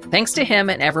Instagram. Thanks to him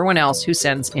and everyone else who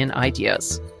sends in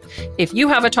ideas. If you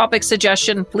have a topic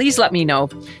suggestion, please let me know.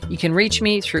 You can reach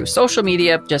me through social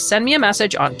media. Just send me a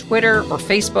message on Twitter or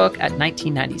Facebook at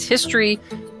 1990s History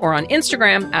or on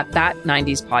Instagram at That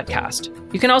 90s Podcast.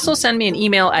 You can also send me an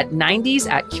email at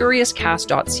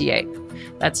 90s@curiouscast.ca.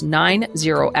 That's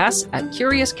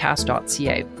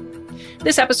 90s@curiouscast.ca.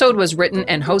 This episode was written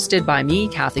and hosted by me,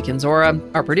 Kathy Kinzora.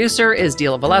 Our producer is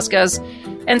Dila Velasquez,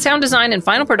 and sound design and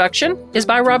final production is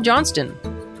by Rob Johnston.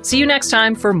 See you next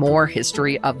time for more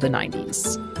history of the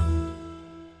 90s.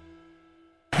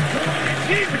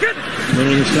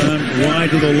 Middle this time, wide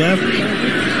to the left.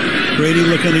 Brady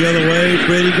looking the other way.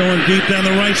 Brady going deep down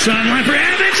the right sideline for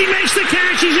Evans. Reggie makes the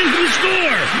catch. He's in for the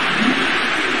score.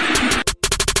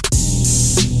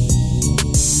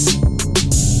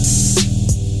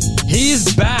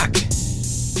 He's back.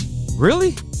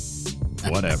 Really?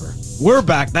 Whatever. We're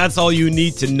back. That's all you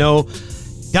need to know.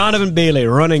 Donovan Bailey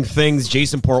running things.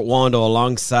 Jason Portwando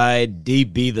alongside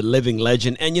DB, the living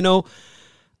legend. And, you know,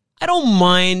 I don't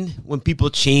mind when people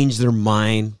change their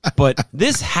mind, but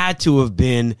this had to have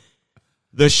been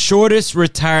the shortest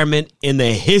retirement in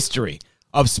the history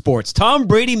of sports. Tom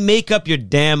Brady, make up your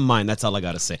damn mind. That's all I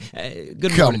got to say.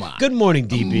 Good morning. Good morning,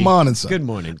 DB. Morning, sir. Good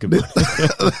morning. Good morning.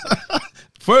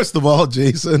 First of all,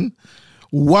 Jason,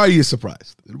 why are you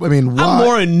surprised? I mean, why? I'm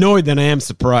more annoyed than I am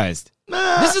surprised.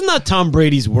 This is not Tom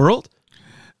Brady's world.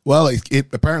 Well,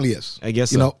 it apparently is. I guess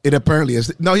so. You know, it apparently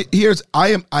is. No,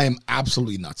 I am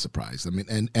absolutely not surprised. I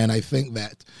mean, and I think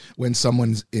that when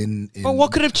someone's in But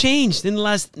what could have changed in the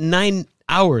last 9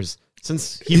 hours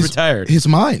since he retired? His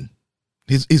mind.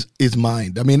 His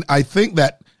mind. I mean, I think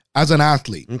that as an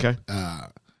athlete, okay,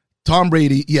 Tom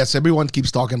Brady, yes, everyone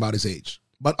keeps talking about his age,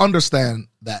 but understand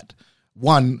that,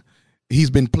 one, he's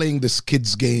been playing this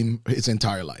kid's game his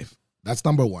entire life. That's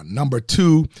number one. Number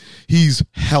two, he's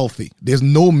healthy. There's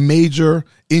no major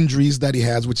injuries that he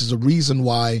has, which is a reason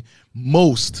why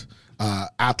most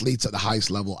athletes at the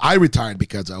highest level, I retired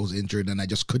because I was injured and I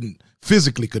just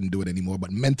physically couldn't do it anymore,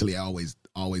 but mentally I always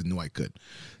knew I could.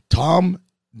 Tom,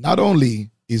 not only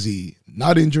is he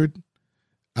not injured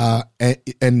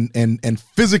and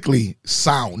physically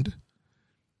sound,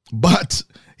 but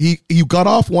he got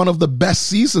off one of the best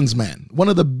seasons, man. One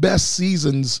of the best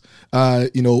seasons,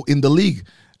 in the league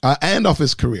and of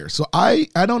his career. So I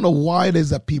don't know why it is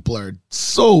that people are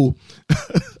so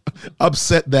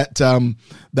upset that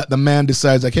that the man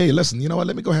decides, like, hey, listen, you know what?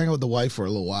 Let me go hang out with the wife for a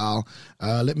little while.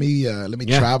 Let me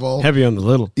travel. Heavy on the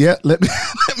little. Yeah. Let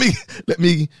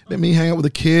me hang out with the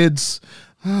kids.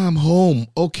 I'm home.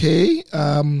 Okay.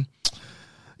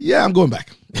 Yeah, I'm going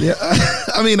back. Yeah,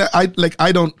 I mean,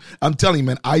 I'm telling you,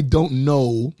 man, I don't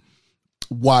know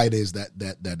why it is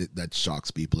that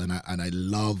shocks people, and I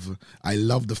love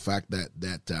the fact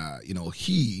that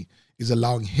he is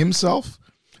allowing himself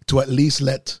to at least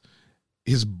let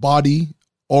his body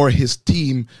or his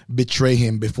team betray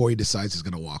him before he decides he's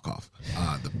going to walk off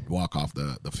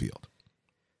the field.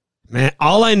 Man,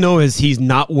 all I know is he's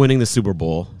not winning the Super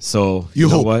Bowl. So you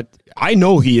know hope. what? I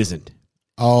know he isn't.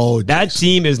 Oh, that Jason.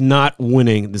 team is not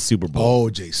winning the Super Bowl. Oh,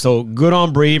 Jason. So good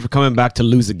on Brady for coming back to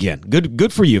lose again.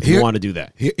 Good for you if you want to do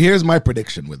that. Here's my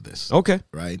prediction with this. Okay.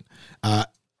 Right.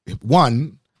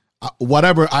 One,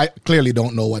 whatever, I clearly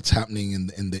don't know what's happening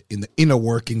in the inner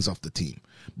workings of the team.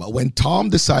 But when Tom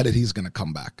decided he's going to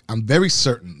come back, I'm very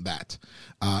certain that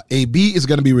AB is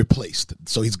going to be replaced.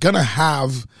 So he's going to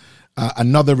have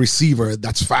another receiver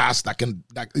that's fast.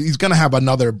 He's going to have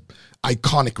another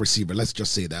iconic receiver. Let's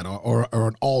just say that, or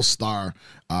an all-star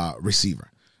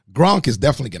receiver. Gronk is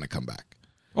definitely going to come back.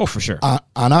 Oh, for sure.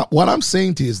 What I'm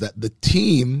saying to you is that the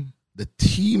team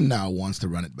now wants to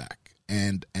run it back.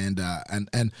 And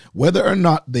whether or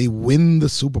not they win the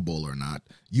Super Bowl or not,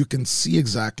 you can see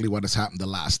exactly what has happened the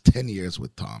last 10 years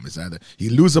with Tom. It's either he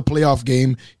loses a playoff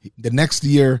game, the next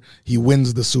year he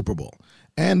wins the Super Bowl.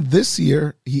 And this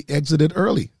year, he exited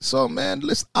early. So, man,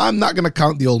 listen, I'm not going to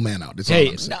count the old man out.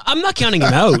 I'm not counting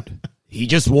him out. He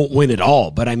just won't win it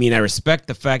all. But, I mean, I respect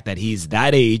the fact that he's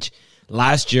that age.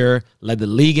 Last year, led the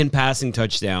league in passing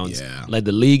touchdowns, led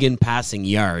the league in passing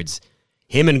yards.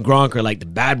 Him and Gronk are like the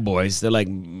bad boys. They're like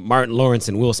Martin Lawrence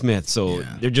and Will Smith. So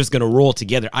they're just going to roll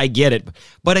together. I get it.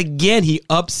 But, again, he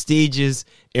upstages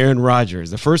Aaron Rodgers.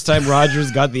 The first time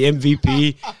Rodgers got the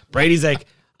MVP, Brady's like,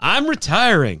 I'm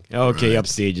retiring. Okay, right.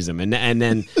 Upstages him. And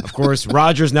then, of course,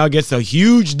 Rodgers now gets a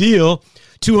huge deal,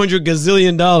 $200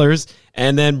 gazillion,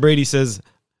 and then Brady says,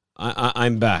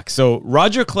 I'm back. So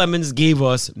Roger Clemens gave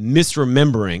us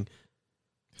misremembering,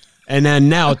 and then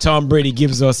now Tom Brady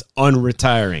gives us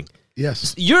unretiring.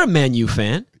 Yes. You're a Man U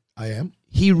fan. I am.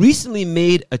 He recently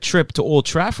made a trip to Old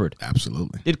Trafford.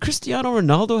 Absolutely. Did Cristiano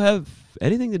Ronaldo have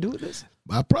anything to do with this?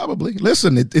 Probably.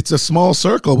 Listen, it's a small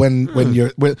circle when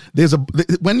you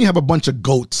have a bunch of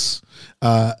goats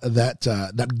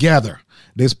that gather.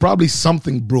 There's probably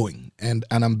something brewing, and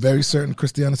I'm very certain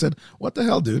Cristiano said, "What the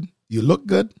hell, dude? You look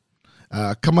good.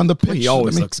 Come on the pitch." Well, he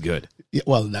always looks good. Yeah,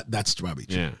 well, that's probably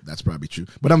true. Yeah. That's probably true.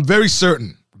 But I'm very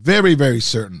certain, very very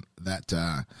certain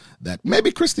that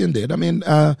maybe Christian did. I mean,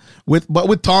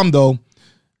 with Tom though.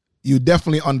 You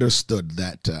definitely understood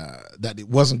that it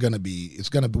wasn't going to be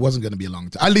a long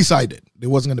time. At least I did. It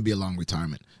wasn't going to be a long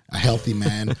retirement. A healthy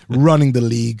man running the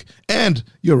league, and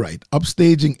you're right,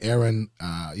 upstaging Aaron.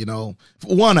 For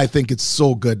one, I think it's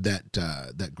so good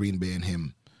that Green Bay and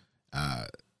him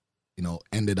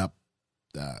ended up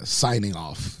signing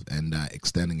off and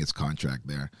extending his contract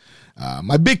there.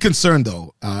 My big concern,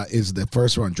 though, is the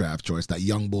first-round draft choice, that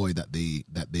young boy that they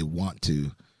want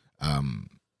to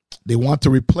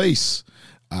replace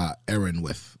Aaron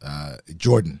with,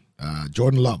 Jordan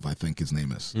Love, I think his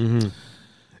name is. Mm-hmm.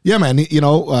 Yeah, man.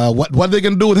 What are they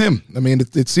going to do with him? I mean,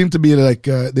 it seemed to be like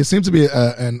there seems to be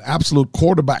an absolute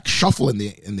quarterback shuffle in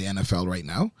the NFL right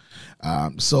now.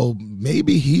 So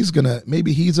maybe he's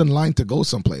in line to go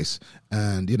someplace.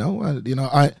 And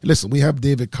I listen. We have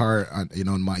David Carr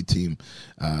on my team,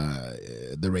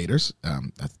 the Raiders.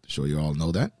 I'm sure you all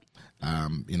know that.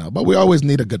 But we always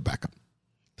need a good backup.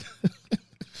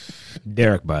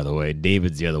 Derek, by the way,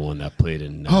 David's the other one that played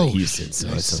in Houston, so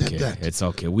it's okay. That. It's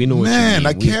okay. We know what you mean. Man,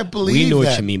 I can't believe we know that.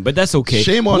 what you mean, but that's okay.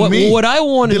 Shame on me. What I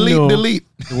want to know, delete.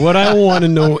 What I want to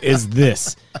know is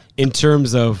this: in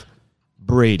terms of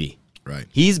Brady, right?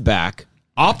 He's back.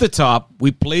 Off the top,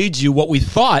 we played you what we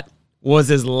thought was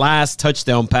his last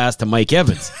touchdown pass to Mike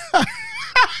Evans.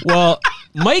 Well,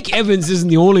 Mike Evans isn't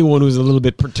the only one who's a little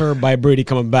bit perturbed by Brady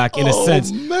coming back, in a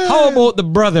sense. Man. How about the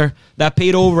brother that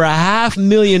paid over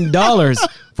 $500,000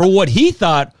 for what he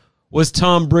thought was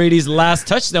Tom Brady's last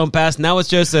touchdown pass? Now it's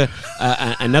just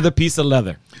another piece of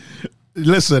leather.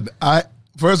 Listen,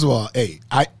 first of all,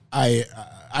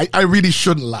 I really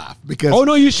shouldn't laugh because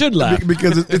no, you should laugh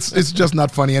because it's just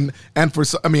not funny. And for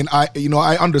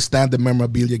I understand the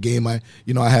memorabilia game. I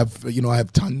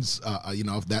have tons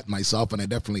of that myself, and I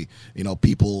definitely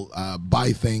people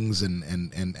buy things and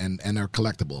are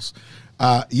collectibles.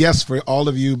 Yes, for all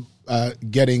of you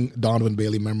getting Donovan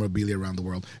Bailey memorabilia around the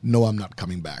world, no, I'm not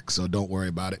coming back, so don't worry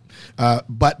about it.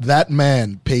 But that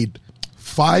man paid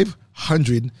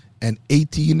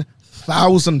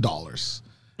 $518,000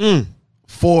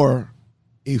 for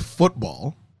a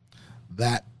football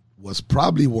that was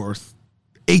probably worth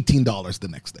 $18 the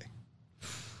next day.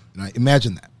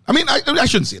 Imagine that. I mean, I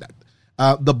shouldn't say that.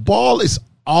 The ball is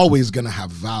always going to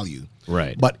have value,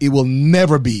 right? But it will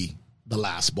never be the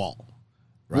last ball.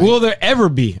 Right? Will there ever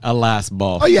be a last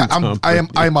ball? Oh yeah, I'm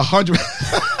 100.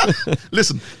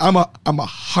 Listen, I'm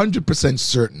 100%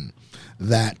 certain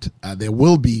that there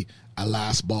will be a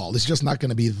last ball. It's just not going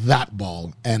to be that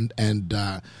ball, and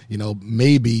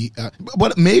maybe,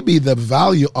 but maybe the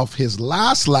value of his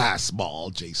last ball,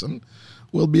 Jason,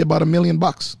 will be about $1 million.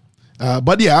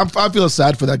 But yeah, I feel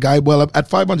sad for that guy. Well, at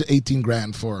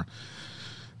 $518,000 for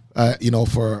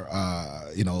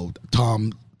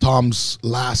Tom's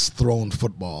last thrown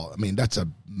football. I mean, that's a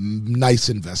nice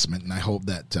investment, and I hope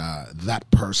that that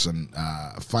person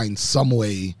finds some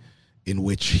way in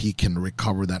which he can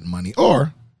recover that money,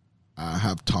 or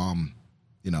have Tom,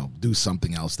 do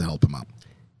something else to help him out.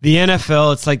 The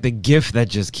NFL, it's like the gift that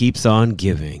just keeps on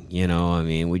giving. I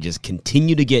mean, we just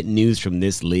continue to get news from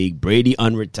this league. Brady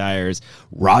unretires.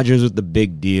 Rodgers with the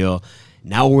big deal.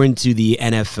 Now we're into the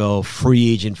NFL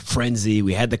free agent frenzy.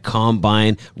 We had the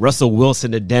combine. Russell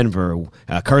Wilson to Denver.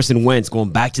 Carson Wentz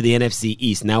going back to the NFC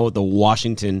East. Now with the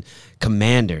Washington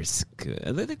Commanders.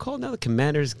 Are they called now the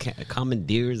Commanders?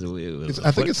 Commandeers? I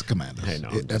think it's Commanders. I know.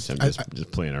 I'm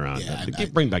just playing around. Yeah,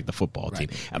 bring back the football team.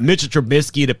 Mitchell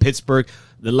Trubisky to Pittsburgh.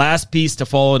 The last piece to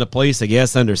fall into place, I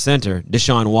guess, under center,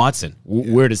 Deshaun Watson.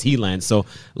 Where does he land? So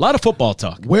a lot of football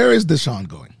talk. Where is Deshaun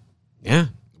going? Yeah.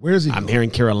 Where is he I'm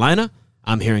hearing Carolina.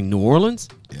 I'm hearing New Orleans.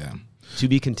 Yeah. To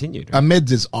be continued. Right?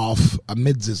 Amidst his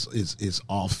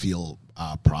off-field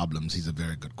problems, he's a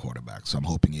very good quarterback. So I'm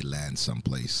hoping he lands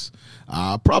someplace,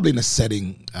 probably in a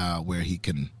setting where he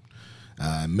can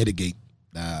mitigate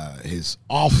his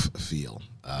off-field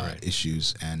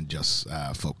issues and just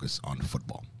focus on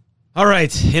football. All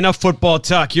right, enough football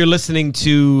talk. You're listening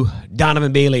to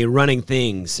Donovan Bailey running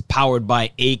things, powered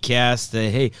by Acast.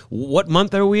 Hey, what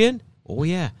month are we in? Oh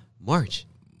yeah, March.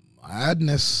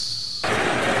 Madness.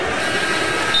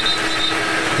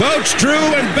 Coach Drew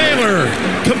and Baylor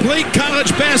complete college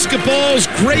basketball's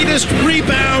greatest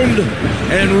rebound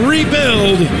and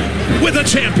rebuild with a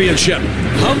championship.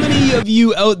 How many of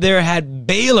you out there had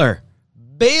Baylor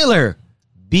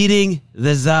beating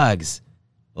the Zags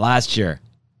last year?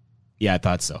 Yeah, I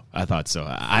thought so.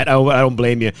 I don't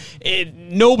blame you.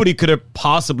 Nobody could have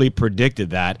possibly predicted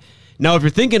that. Now, if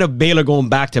you're thinking of Baylor going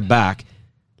back-to-back,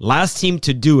 last team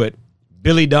to do it,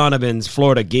 Billy Donovan's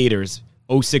Florida Gators,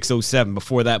 06-07.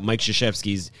 Before that, Mike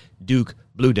Krzyzewski's Duke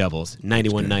Blue Devils,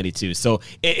 91-92. So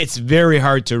it's very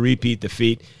hard to repeat the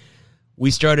feat.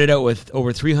 We started out with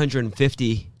over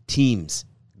 350 teams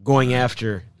going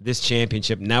after this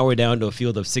championship. Now we're down to a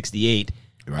field of 68.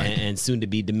 Right. and soon to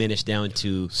be diminished down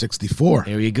to 64.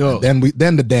 There you go. And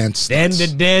then the dance starts. Then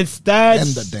the dance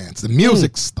starts. Then the dance. The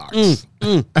music starts.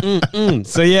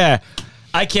 So yeah,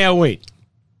 I can't wait.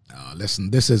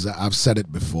 Listen, I've said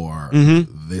it before.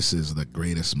 This is the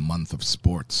greatest month of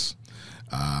sports.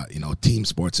 Team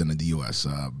sports in the U.S.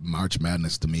 March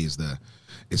Madness to me is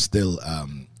still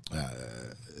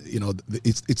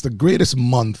it's the greatest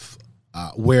month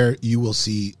where you will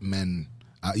see men.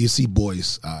 You see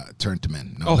boys turn to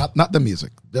men. No, not the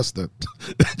music. Just the.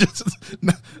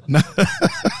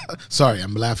 Sorry,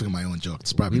 I'm laughing at my own joke.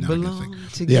 It's probably not a good thing.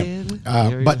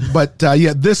 Together. But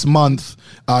this month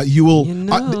you will. You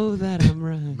know that I'm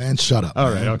right. Man, shut up. All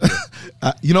right. Okay.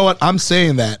 You know what? I'm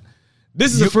saying that.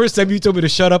 This is the first time you told me to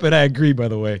shut up, and I agree. By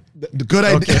the way, the good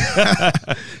idea.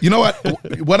 You know what?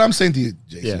 What I'm saying to you,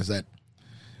 Jason, is that.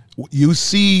 You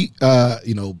see,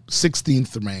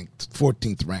 16th ranked,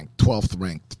 14th ranked, 12th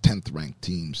ranked, 10th ranked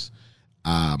teams,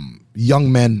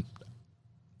 young men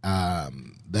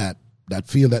that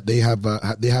feel that they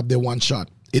have their one shot.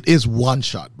 It is one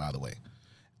shot, by the way.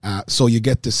 So you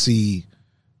get to see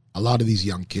a lot of these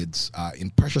young kids in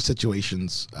pressure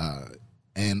situations,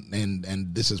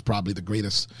 and this is probably the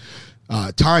greatest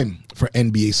time for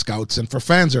NBA scouts and for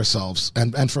fans ourselves,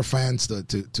 and for fans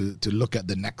to look at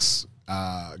the next.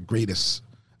 Greatest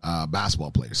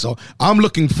basketball players. So I'm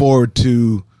looking forward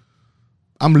to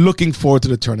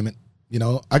the tournament.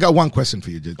 I got one question for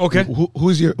you, Jid. Okay.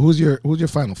 Who's your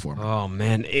final four? Oh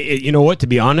man, you know what? To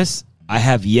be honest, I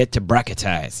have yet to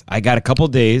bracketize. I got a couple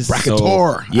days.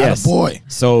 Bracketor. Yes. Boy.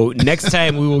 So next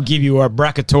time we will give you our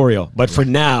bracketorial. But for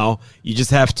now, you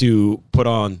just have to put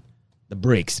on the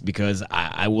brakes because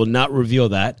I will not reveal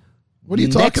that. What are you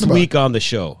talking about? Next week on the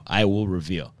show, I will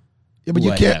reveal. Yeah, but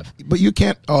you can't. But you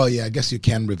can't. Oh, yeah. I guess you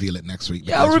can reveal it next week.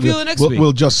 Yeah, I'll reveal it next week.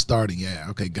 We'll just starting. Yeah.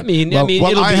 Okay. Good.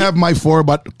 I have my four,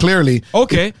 but clearly,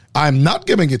 okay. I'm not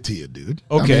giving it to you, dude.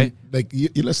 Okay. You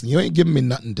listen. You ain't giving me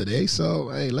nothing today, so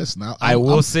hey, listen.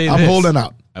 I'm holding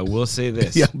out. I will say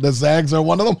this. Yeah, the Zags are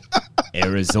one of them.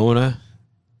 Arizona,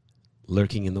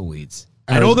 lurking in the weeds.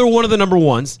 I know they're one of the number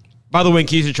ones. By the way, in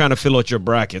case you're trying to fill out your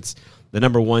brackets, the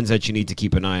number ones that you need to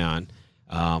keep an eye on.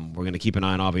 We're going to keep an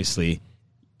eye on, obviously.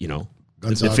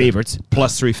 The favorites,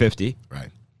 plus 350. Right.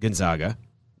 Gonzaga,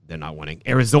 they're not winning.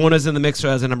 Arizona's in the mix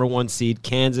as a number one seed.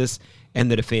 Kansas, and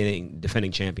the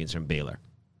defending champions from Baylor.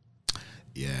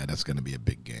 Yeah, that's going to be a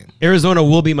big game. Arizona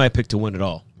will be my pick to win it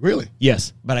all. Really?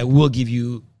 Yes, but I will give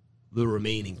you the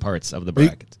remaining parts of the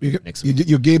bracket next week.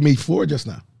 You gave me four just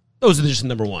now. Those are just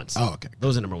number ones. Oh, okay.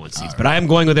 Those are number one seeds. Right. But I am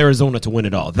going with Arizona to win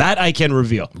it all. That I can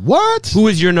reveal. What? Who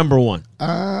is your number one?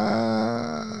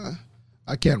 I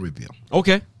can't reveal.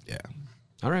 Okay. Yeah.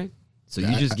 All right. So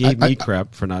you just gave me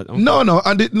crap for not. Okay. No.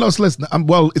 I didn't. No, listen.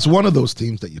 It's one of those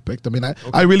teams that you picked. I mean,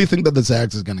 I really think that the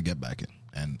Zags is going to get back in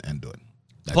and do it.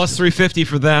 Plus 350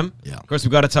 for them. Yeah. Of course,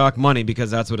 we've got to talk money because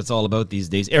that's what it's all about these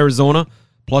days. Arizona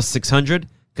plus 600,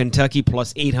 Kentucky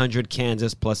plus 800,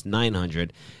 Kansas plus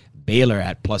 900, Baylor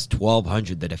at plus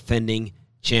 1,200. The defending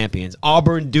champions.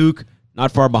 Auburn, Duke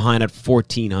not far behind at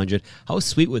 1,400. How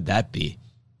sweet would that be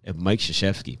if Mike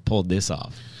Krzyzewski pulled this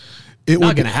off? It's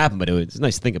not going to happen, but it's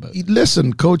nice to think about.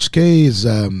 Listen, Coach K is,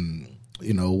 one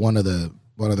of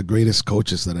the greatest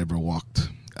coaches that ever walked.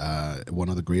 One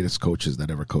of the greatest coaches that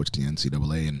ever coached the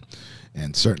NCAA,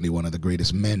 and certainly one of the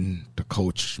greatest men to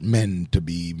coach men to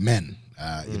be men.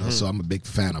 So I'm a big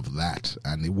fan of that,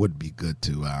 and it would be good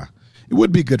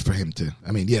for him to.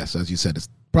 I mean, yes, as you said, it's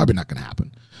probably not going to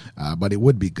happen, but it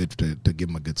would be good to give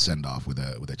him a good send off with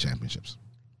the championships.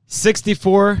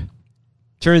 64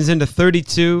 turns into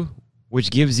 32. Which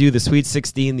gives you the Sweet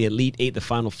 16, the Elite 8, the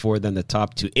Final Four, then the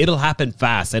top 2. It'll happen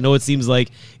fast. I know it seems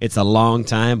like it's a long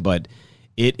time, but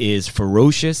it is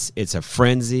ferocious. It's a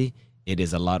frenzy. It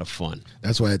is a lot of fun.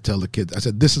 That's why I tell the kids, I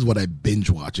said, this is what I binge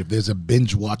watch. If there's a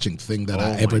binge watching thing that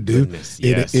I ever do, yes.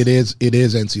 it is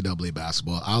NCAA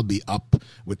basketball. I'll be up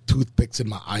with toothpicks in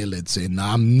my eyelids saying, no,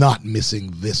 I'm not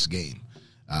missing this game.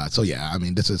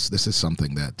 This is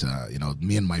something that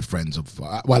me and my friends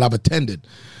I've attended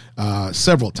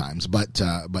several times, but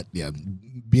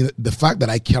the fact that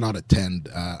I cannot attend,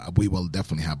 we will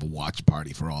definitely have a watch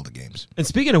party for all the games. And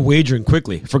speaking of wagering,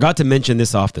 quickly, forgot to mention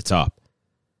this off the top.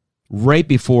 Right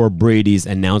before Brady's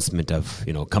announcement of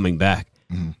coming back,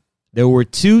 there were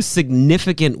 2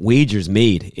 significant wagers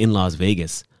made in Las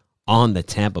Vegas on the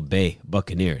Tampa Bay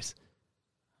Buccaneers.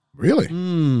 Really?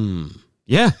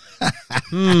 Yeah.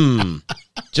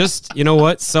 Just,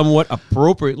 somewhat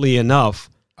appropriately enough,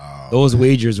 those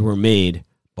wagers were made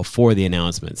before the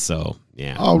announcement. So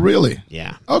Yeah. Oh, really?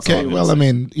 Yeah. Okay. Well, I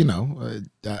mean,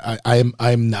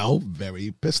 I'm now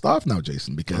very pissed off now,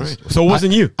 Jason, because so it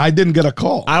wasn't you. I didn't get a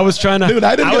call. I was trying to. Dude,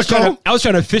 I didn't get a call. I was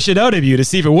trying to fish it out of you to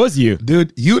see if it was you.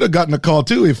 Dude, you'd have gotten a call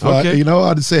too if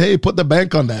I'd say, hey, put the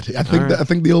bank on that. I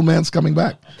think the old man's coming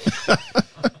back.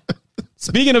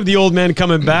 Speaking of the old man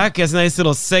coming back, that's a nice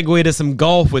little segue to some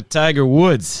golf with Tiger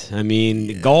Woods. I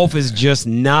mean, golf is just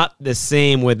not the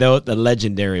same without the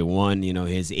legendary one.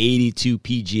 His 82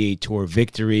 PGA Tour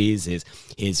victories,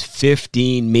 his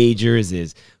 15 majors,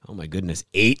 his, oh my goodness,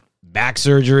 8 back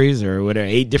surgeries or whatever,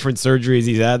 8 different surgeries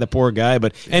he's had, the poor guy.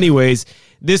 But anyways,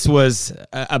 this was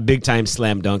a big-time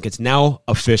slam dunk. It's now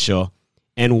official.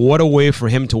 And what a way for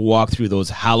him to walk through those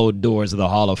hallowed doors of the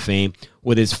Hall of Fame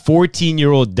with his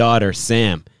 14-year-old daughter,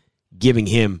 Sam, giving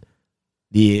him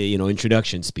the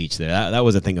introduction speech there. That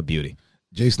was a thing of beauty.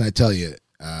 Jason, I tell you,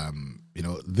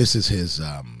 this is his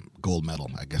gold medal,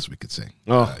 I guess we could say.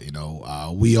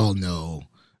 We all know,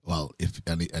 well,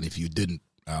 if you didn't,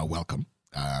 welcome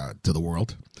to the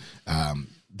world.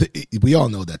 We all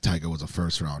know that Tiger was a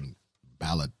first-round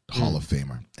ballot Hall of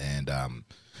Famer. And,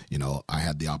 I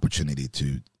had the opportunity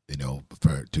to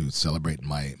celebrate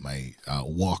my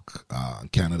walk,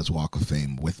 Canada's Walk of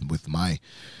Fame with my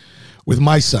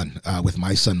son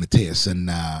Mateus, and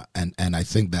I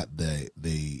think that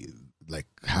the like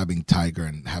having Tiger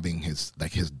and having his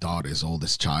daughter, his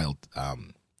oldest child,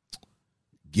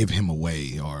 give him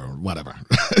away or whatever.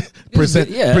 That's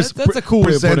a cool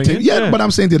way of putting it. Yeah, but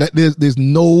I'm saying that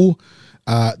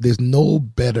there's no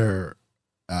better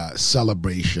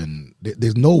celebration.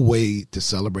 There's no way to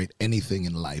celebrate anything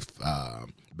in life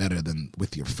better than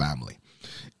with your family.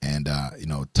 And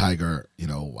Tiger,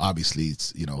 obviously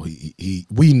it's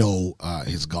we know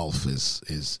his golf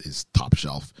is top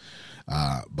shelf,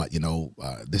 but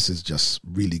this is just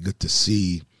really good to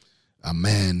see a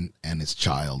man and his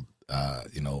child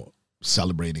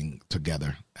celebrating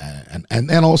together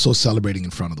and also celebrating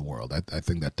in front of the world. I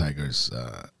think that Tiger's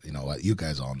you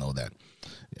guys all know that.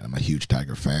 I'm a huge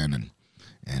Tiger fan,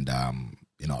 and I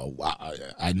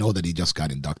know that he just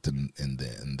got inducted in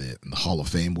the Hall of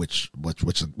Fame, which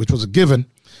was a given.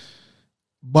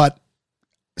 But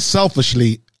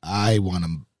selfishly, I want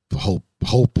him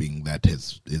hoping that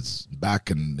his back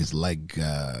and his leg,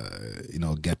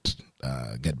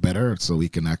 get better, so we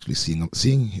can actually see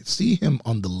him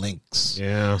on the links.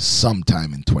 Yeah.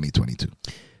 Sometime in 2022.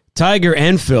 Tiger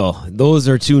and Phil, those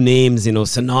are two names,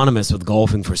 synonymous with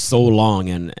golfing for so long,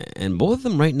 and both of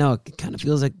them right now, it kind of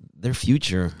feels like their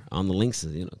future on the links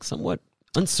is, somewhat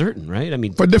uncertain, right? I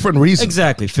mean, for different reasons.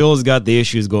 Exactly. Phil's got the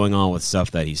issues going on with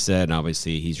stuff that he said, and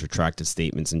obviously he's retracted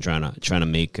statements and trying to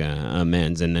make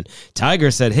amends. And then Tiger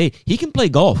said, "Hey, he can play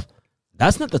golf.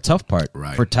 That's not the tough part.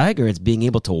 Right. For Tiger, it's being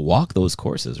able to walk those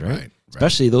courses, right?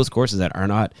 Especially those courses that are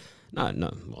not.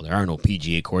 Well, there are no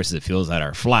PGA courses, it feels, that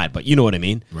are flat, but you know what I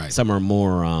mean? Right. Some are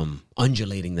more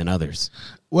undulating than others.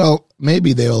 Well,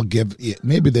 maybe they'll give him the.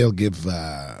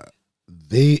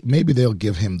 Do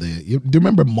you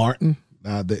remember Martin?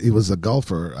 He was a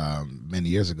golfer many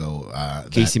years ago.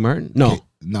 Casey Martin? No.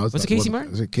 No. Was it Casey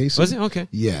Martin? Was it Casey? Was it? Okay.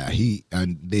 Yeah,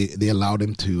 they allowed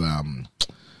him to.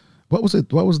 What was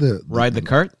it? What was the ride the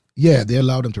cart? Yeah, they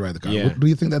allowed him to ride the cart. Yeah. Do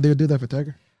you think that they would do that for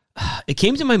Tiger? It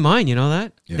came to my mind,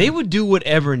 that? Yeah. They would do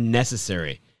whatever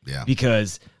necessary. Yeah.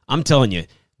 Because I'm telling you,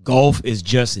 golf is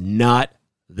just not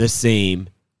the same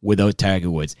without Tiger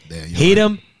Woods. Hate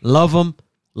him, love him,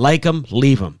 like him,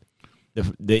 leave him.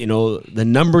 The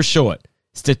numbers show it.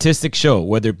 Statistics show,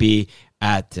 whether it be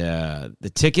at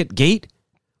the ticket gate,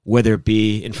 whether it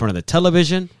be in front of the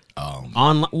television,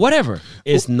 online, whatever.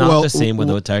 It's not the same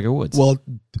without Tiger Woods. Well,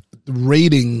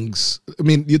 ratings, I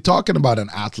mean, you're talking about an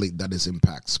athlete that has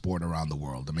impacted sport around the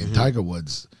world. I mean, Tiger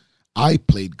Woods, I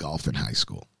played golf in high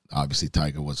school. Obviously,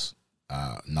 Tiger was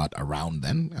not around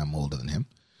then. I'm older than him.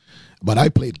 But I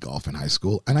played golf in high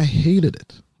school, and I hated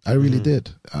it. I really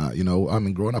did.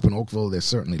 Growing up in Oakville, there's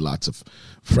certainly lots of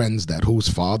friends whose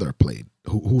fathers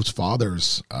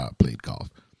played golf.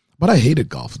 But I hated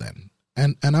golf then.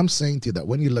 And I'm saying to you that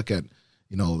when you look at,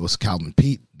 it was Calvin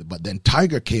Pete, but then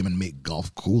Tiger came and made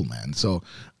golf cool, man. So,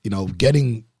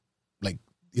 getting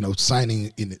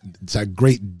signing it's a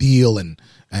great deal and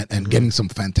getting some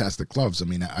fantastic clubs. I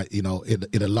mean,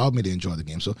 it allowed me to enjoy the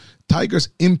game. So Tiger's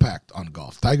impact on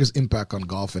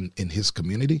golf in his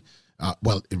community,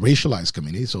 racialized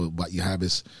community. So what you have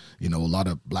is, a lot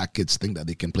of black kids think that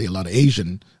they can play, a lot of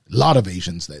Asians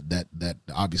that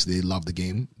obviously they love the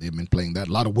game. They've been playing that.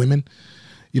 A lot of women,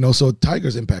 so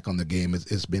Tiger's impact on the game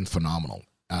has been phenomenal.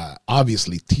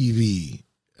 Obviously TV,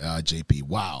 JP,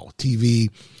 wow, TV.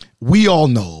 We all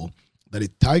know that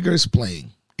if Tiger is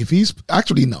playing, if he's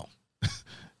actually no,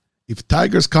 if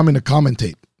Tiger's coming to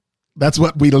commentate, that's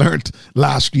what we learned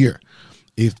last year.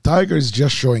 If Tiger's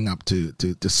just showing up to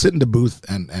sit in the booth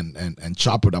and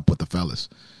chop it up with the fellas,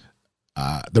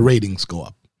 the ratings go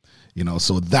up.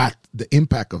 So that the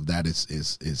impact of that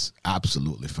is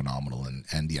absolutely phenomenal.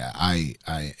 And yeah,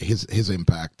 his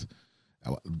impact.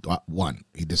 One,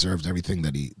 he deserves everything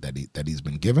that he's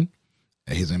been given.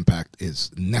 His impact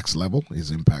is next level. His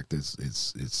impact is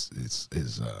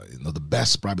the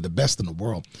best, probably the best in the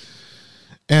world.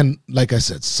 And like I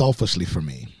said, selfishly for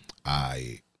me,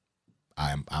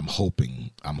 I'm hoping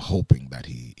that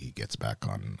he gets back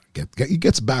on. He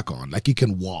gets back on, like he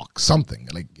can walk something.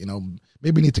 Like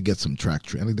maybe we need to get some track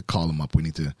training. I need to call him up. We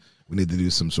need to do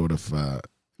some sort of.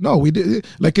 No, we do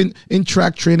like in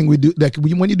track training. We do like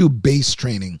when you do base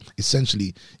training.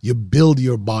 Essentially, you build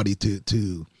your body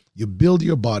to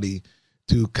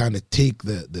kind of take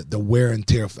the wear and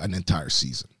tear of an entire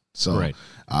season. So right.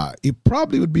 It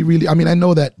probably would be really. I mean, I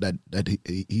know that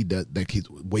he does like his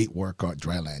weight workout,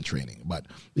 dryland training, but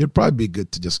it'd probably be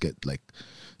good to just get like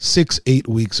 6-8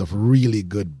 weeks of really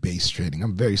good base training.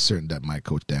 I'm very certain that my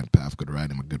coach Dan Paff could write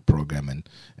him a good program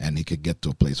and he could get to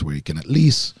a place where he can at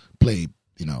least play.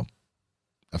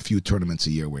 A few tournaments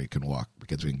a year where he can walk,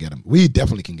 because we can get him. We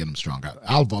definitely can get him strong.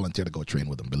 I'll volunteer to go train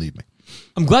with him. Believe me.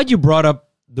 I'm glad you brought up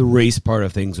the race part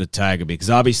of things with Tiger,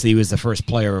 because obviously he was the first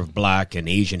player of Black and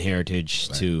Asian heritage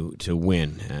to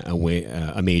win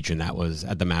a major, and that was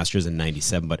at the Masters in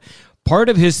 '97. But part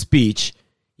of his speech,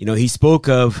 he spoke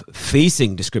of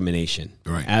facing discrimination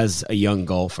as a young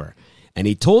golfer, and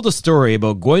he told a story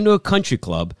about going to a country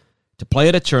club to play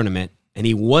at a tournament, and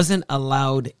he wasn't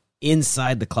allowed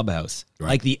inside the clubhouse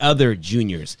like the other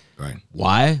juniors. Right.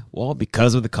 Why? Well,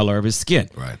 because of the color of his skin.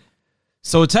 Right.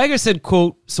 So Tiger said,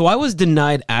 quote, "So I was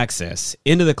denied access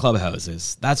into the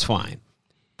clubhouses. That's fine.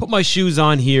 Put my shoes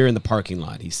on here in the parking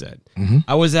lot," he said. Mm-hmm.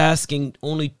 "I was asking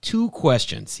only 2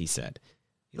 questions," he said.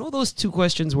 You know what those 2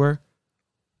 questions were?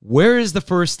 Where is the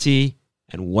first tee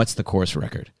and what's the course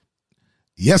record?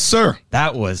 Yes, sir.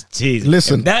 That was, geez.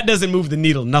 Listen. If that doesn't move the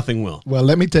needle, nothing will. Well,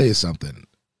 let me tell you something.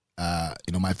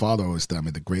 My father always told me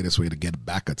the greatest way to get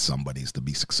back at somebody is to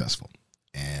be successful.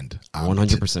 And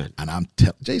 100%. And I'm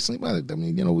telling Jason, I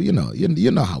mean,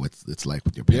 you know how it's like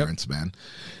with your parents, man,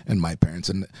 and my parents,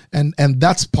 and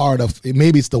that's part of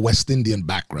maybe it's the West Indian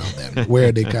background then,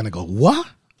 where they kind of go, what?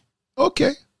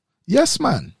 Okay, yes,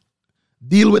 man,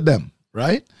 deal with them,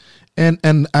 right? And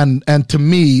to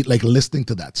me, like listening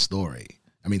to that story,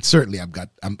 I mean, certainly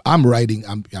I'm writing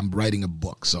a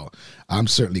book, so I'm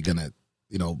certainly gonna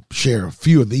share a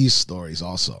few of these stories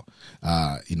also,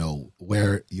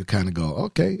 where you kind of go,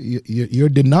 okay, you're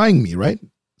denying me, right?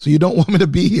 So you don't want me to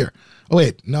be here. Oh,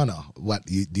 wait, no. What,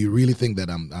 do you really think that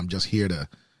I'm just here to,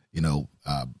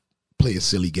 play a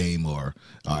silly game or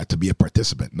to be a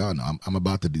participant? No, I'm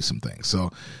about to do some things.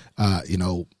 So,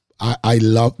 I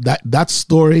love that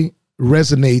story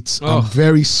resonates. I'm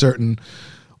very certain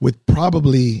with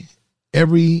probably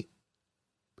every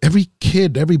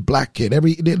kid, every Black kid,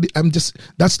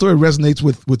 that story resonates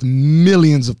with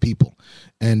millions of people.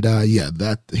 And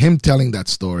that him telling that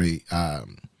story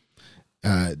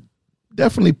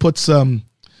definitely puts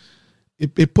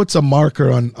it puts a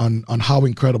marker on how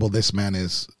incredible this man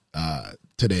is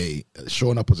today,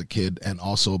 showing up as a kid and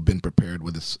also been prepared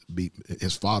with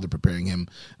his father preparing him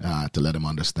to let him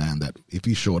understand that if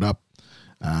he showed up,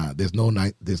 there's no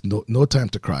time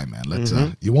to cry, man. Let's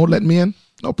you won't let me in?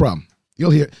 No problem.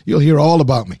 You'll hear all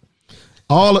about me.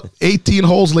 All 18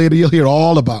 holes later, you'll hear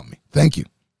all about me. Thank you,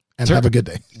 and have a good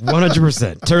day.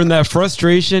 100%. Turn that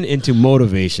frustration into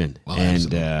motivation. Well,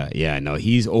 and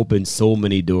he's opened so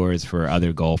many doors for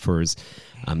other golfers.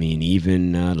 I mean,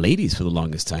 even ladies for the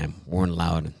longest time weren't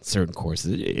allowed in certain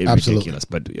courses. It's ridiculous,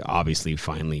 but obviously,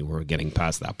 finally, we're getting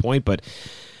past that point. But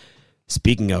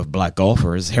speaking of Black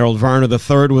golfers, Harold Varner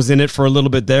III was in it for a little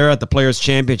bit there at the Players'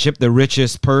 Championship, the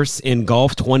richest purse in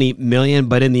golf, $20 million.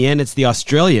 But in the end, it's the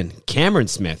Australian Cameron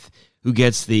Smith who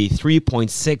gets the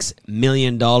 $3.6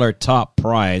 million top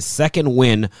prize. Second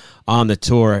win on the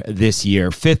tour this year,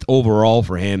 5th overall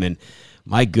for him. And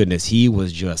my goodness, he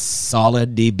was just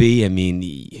solid, DB. I mean,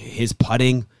 his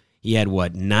putting, he had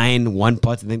 9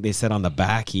 one-putts, I think they said on the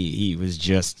back. He was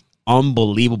just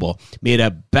unbelievable. Made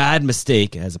a bad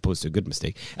mistake as opposed to a good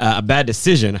mistake, a bad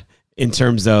decision in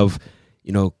terms of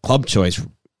club choice.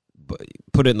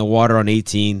 Put it in the water on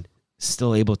 18,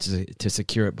 still able to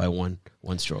secure it by one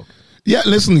stroke. Yeah,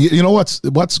 listen,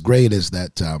 what's great is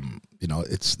that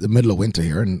it's the middle of winter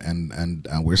here, and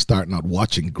we're starting out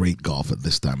watching great golf at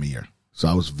this time of year. So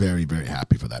I was very, very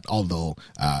happy for that. Although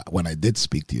when I did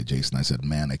speak to you, Jason, I said,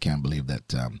 man, I can't believe that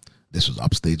this was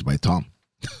upstaged by Tom.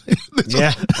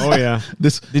 Yeah. Oh, yeah.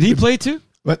 Did he play too?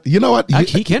 But you know what?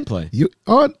 He can play.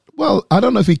 Well, I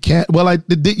don't know if he can. Well,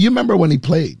 you remember when he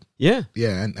played? Yeah.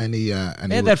 Yeah, and he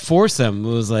had that foursome. It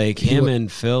was like him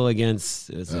and Phil against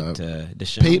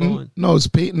Deschamps? Peyton? No, it's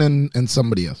Peyton and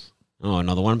somebody else. Oh,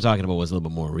 no, the one I'm talking about was a little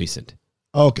bit more recent.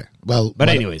 Okay, well, but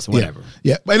anyways, whatever.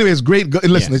 Yeah, but anyways, great.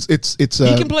 Listen, it's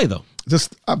he can play though.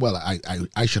 Just well,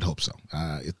 I should hope so.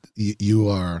 You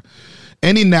are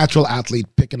any natural athlete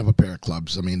picking up a pair of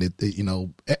clubs. I mean,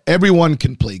 everyone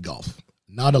can play golf.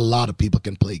 Not a lot of people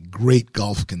can play great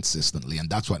golf consistently, and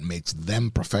that's what makes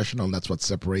them professional. And that's what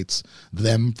separates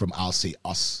them from, I'll say,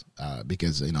 us,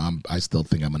 because I still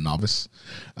think I'm a novice,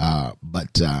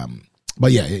 but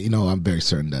yeah, I'm very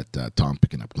certain that Tom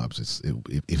picking up clubs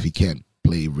if he can't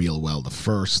play real well the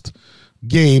first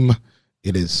game,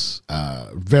 it is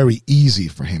very easy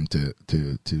for him to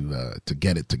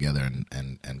get it together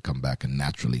and come back and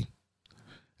naturally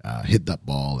hit that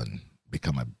ball and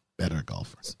become a better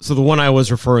golfer. So the one I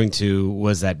was referring to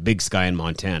was that Big Sky in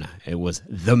Montana. It was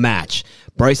the match.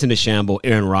 Bryson DeChambeau,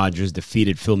 Aaron Rodgers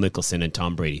defeated Phil Mickelson and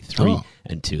Tom Brady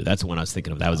 3-2. That's the one I was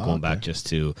thinking of. That was going back just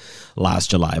to last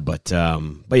July. But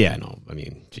yeah, no, I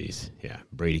mean, geez, yeah,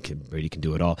 Brady can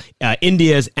do it all.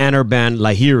 India's Anirban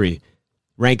Lahiri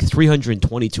ranked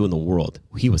 322 in the world.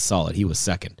 He was solid. He was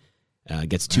second.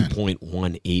 Gets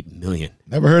 $2.18 million.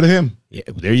 Never heard of him. Yeah,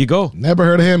 there you go. Never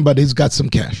heard of him, but he's got some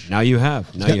cash. Now you have.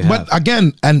 But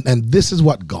again, and this is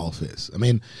what golf is. I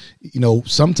mean,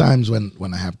 sometimes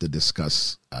when I have to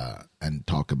discuss and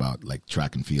talk about like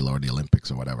track and field or the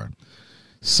Olympics or whatever,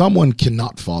 someone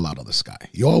cannot fall out of the sky.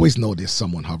 You always know there's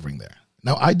someone hovering there.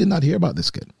 Now, I did not hear about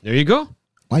this kid. There you go.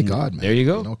 My God, man. There you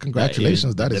go.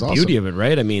 Congratulations. That is awesome. The beauty of it,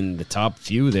 right? I mean, the top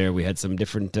few there, we had some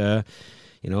different,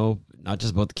 not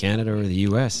just about Canada or the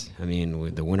U.S. I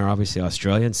mean, the winner, obviously,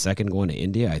 Australian. Second, going to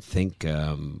India. I think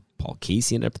Paul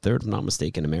Casey ended up third, if I'm not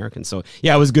mistaken, American. So,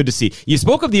 yeah, it was good to see. You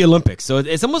spoke of the Olympics. So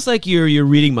it's almost like you're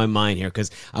reading my mind here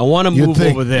because I want to move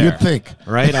over there. You'd think.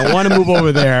 Right? I want to move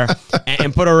over there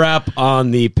and put a wrap on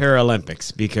the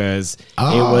Paralympics because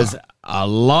it was a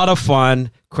lot of fun.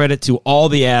 Credit to all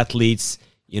the athletes.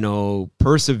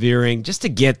 Persevering just to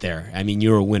get there. I mean,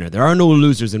 you're a winner. There are no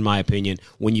losers, in my opinion,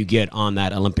 when you get on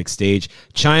that Olympic stage.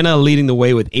 China leading the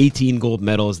way with 18 gold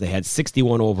medals. They had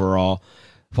 61 overall,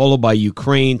 followed by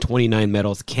Ukraine, 29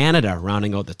 medals. Canada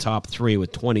rounding out the top three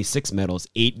with 26 medals,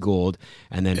 8 gold,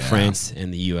 and then France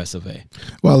and the US of A.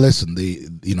 Well, listen,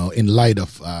 in light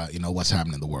of, what's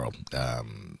happening in the world,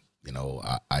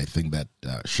 I think that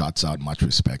shots out much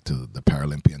respect to the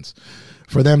Paralympians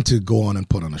for them to go on and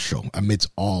put on a show amidst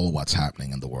all what's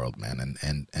happening in the world, man.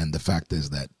 And the fact is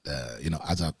that,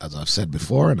 as I've said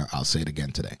before, and I'll say it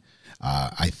again today,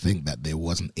 I think that there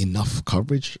wasn't enough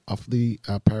coverage of the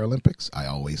Paralympics. I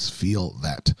always feel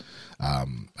that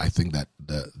I think that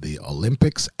the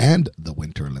Olympics and the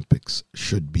Winter Olympics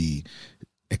should be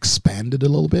expanded a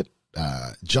little bit.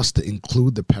 Just to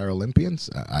include the Paralympians,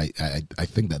 I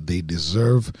think that they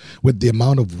deserve, with the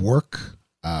amount of work,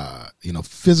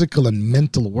 physical and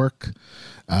mental work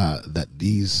that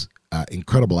these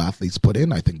incredible athletes put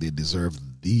in. I think they deserve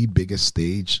the biggest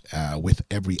stage with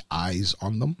every eyes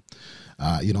on them.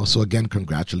 So again,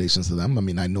 congratulations to them. I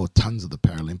mean, I know tons of the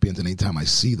Paralympians, and anytime I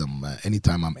see them,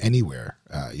 anytime I'm anywhere,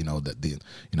 I know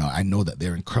that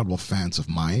they're incredible fans of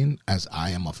mine, as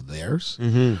I am of theirs.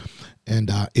 Mm-hmm.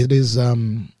 And it is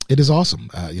awesome.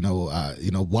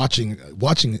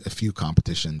 Watching a few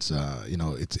competitions,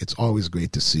 it's always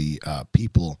great to see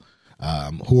people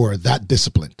who are that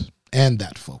disciplined and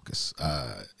that focused,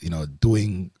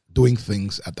 doing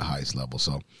things at the highest level.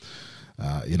 So,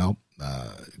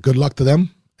 good luck to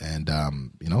them, and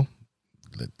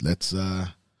let's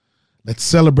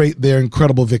celebrate their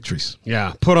incredible victories.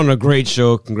 Yeah, put on a great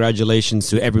show. Congratulations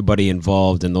to everybody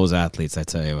involved and those athletes. I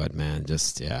tell you what, man,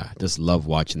 just love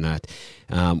watching that.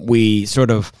 We sort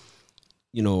of,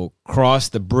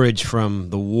 crossed the bridge from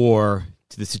the war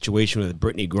to the situation with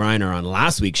Brittany Griner on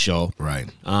last week's show. Right.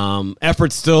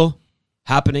 Efforts still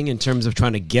happening in terms of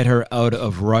trying to get her out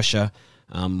of Russia.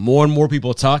 More and more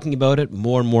people talking about it.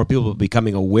 More and more people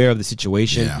becoming aware of the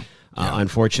situation. Yeah.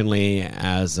 Unfortunately,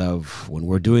 as of when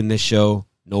we're doing this show,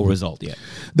 no result yet.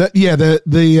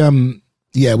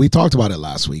 We talked about it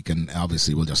last week, and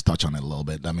obviously we'll just touch on it a little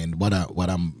bit. I mean, what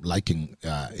I'm liking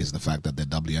is the fact that the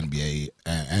WNBA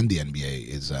and the NBA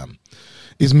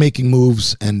is making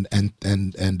moves and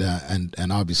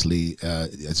obviously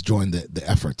has joined the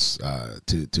efforts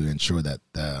to ensure that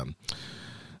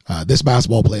this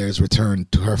basketball player is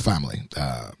returned to her family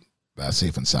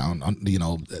safe and sound.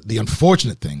 The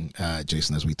unfortunate thing,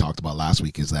 Jason, as we talked about last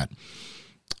week, is that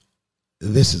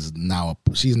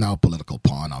she's now a political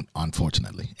pawn,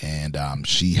 unfortunately, and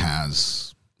she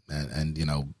has, and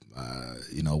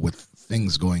with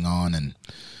things going on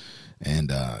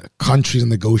and countries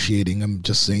negotiating. I'm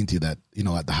just saying to you that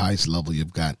at the highest level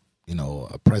you've got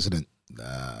a president.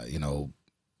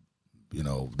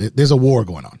 There's a war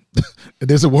going on.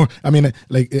 There's a war. I mean,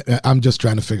 I'm just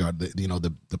trying to figure out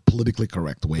the politically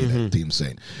correct way that team's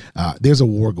saying. There's a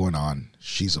war going on.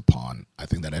 She's a pawn. I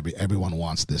think that everyone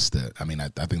wants this to. I mean, I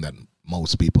think that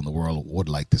most people in the world would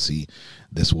like to see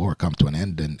this war come to an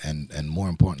end, and more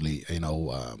importantly,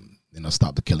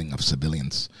 stop the killing of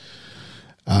civilians,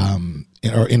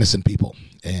 or innocent people,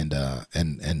 and I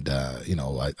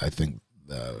think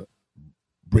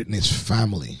Britney's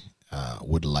family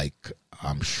would like,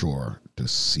 I'm sure, to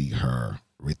see her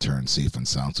return safe and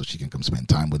sound so she can come spend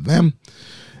time with them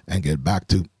and get back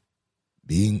to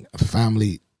being a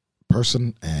family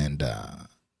person and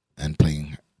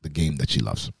playing the game that she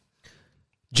loves.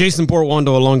 Jason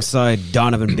Portwando alongside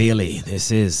Donovan Bailey.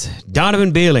 This is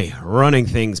Donovan Bailey running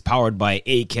things, powered by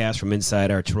Acast from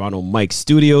inside our Toronto Mike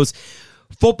studios.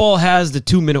 Football has the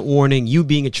 2-minute warning. You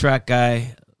being a track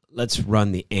guy, let's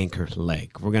run the anchor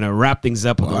leg. We're going to wrap things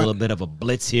up with a little bit of a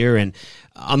blitz here. And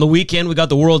on the weekend, we got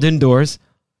the World Indoors.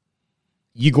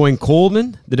 You going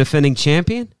Coleman, the defending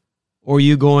champion? Or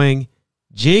you going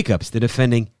Jacobs, the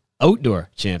defending outdoor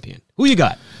champion? Who you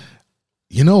got?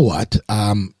 You know what?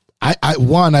 I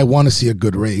want to see a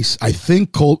good race. I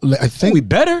think we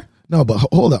better. No, but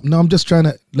hold up. No, I'm just trying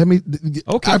to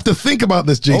Okay. I have to think about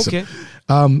this, Jason.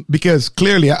 Okay. Because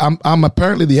clearly I'm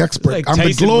apparently the expert. Like I'm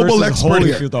Tyson the global expert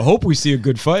here. I hope we see a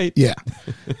good fight. Yeah.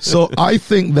 So I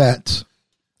think that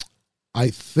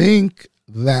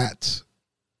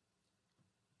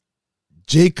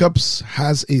Jacobs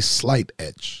has a slight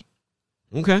edge.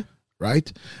 Okay.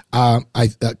 Right?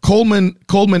 Coleman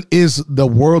is the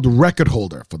world record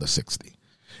holder for the 60.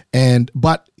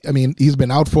 But I mean, he's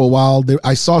been out for a while.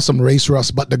 I saw some race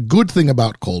rust, but the good thing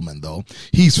about Coleman, though,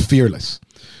 he's fearless.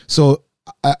 So,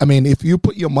 I mean, if you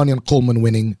put your money on Coleman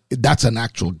winning, that's an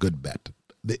actual good bet.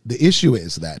 The issue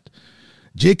is that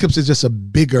Jacobs is just a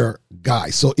bigger guy.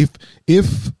 So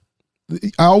if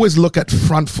I always look at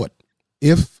front foot,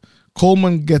 if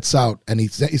Coleman gets out and he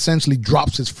essentially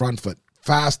drops his front foot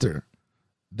faster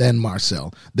than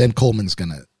Marcel, then Coleman's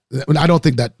gonna. I don't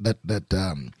think that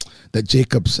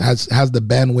Jacobs has the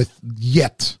bandwidth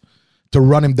yet to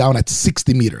run him down at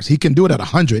 60 meters. He can do it at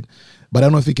 100, but I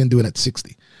don't know if he can do it at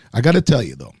 60. I got to tell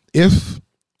you, though, if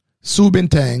Su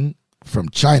Bintang from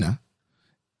China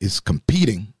is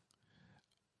competing,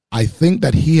 I think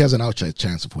that he has an outside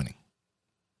chance of winning.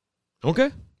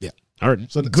 Okay. Yeah. All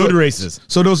right. So good races.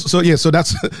 So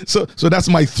that's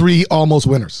my 3 almost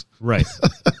winners. Right.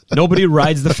 Nobody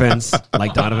rides the fence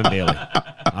like Donovan Bailey.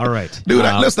 All right. Dude,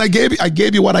 listen, I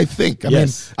gave you what I think. I mean,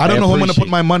 I don't know who I'm going to put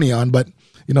my money on, but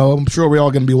I'm sure we're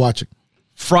all going to be watching.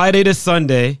 Friday to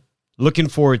Sunday. Looking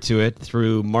forward to it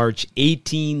through March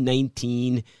 18,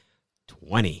 19,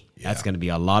 20. Yeah. That's going to be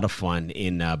a lot of fun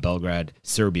in Belgrade,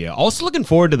 Serbia. Also looking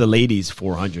forward to the ladies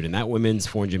 400 and that women's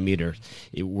 400 meter.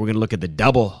 We're going to look at the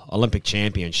double Olympic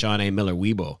champion, Shaunae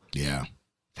Miller-Weibo. Yeah.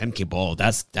 Femke Bol.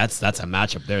 That's a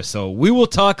matchup there. So we will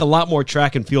talk a lot more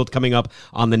track and field coming up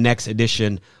on the next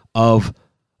edition of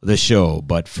the show.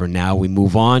 But for now, we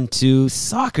move on to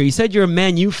soccer. You said you're a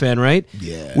Man U fan, right?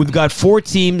 Yeah. We've got 4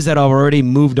 teams that have already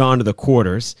moved on to the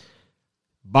quarters.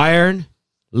 Bayern,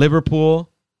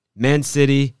 Liverpool, Man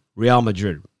City, Real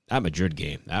Madrid. That Madrid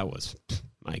game, that was,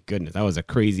 my goodness, that was a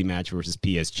crazy match versus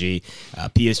PSG.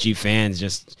 PSG fans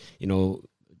just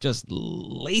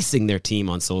lacing their team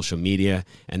on social media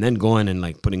and then going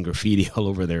and putting graffiti all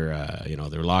over their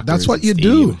their lockers. That's what you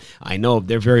do. I know,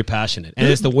 they're very passionate, and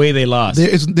it's the way they lost. They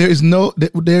were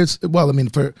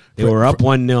up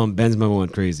 1-0 and Benzema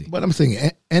went crazy. But I'm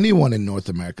saying anyone in North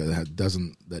America that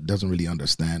doesn't really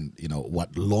understand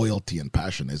what loyalty and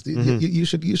passion is. You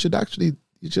should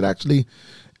actually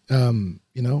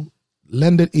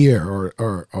lend an ear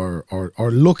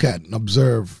or look at and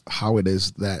observe how it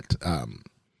is that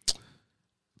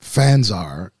fans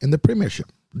are in the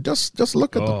Premiership. Just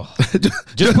look at them.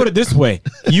 Just put it this way: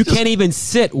 you can't even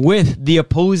sit with the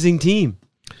opposing team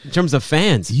in terms of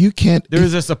fans. You can't.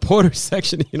 There's a supporter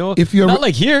section. If you're not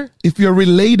like here. If you're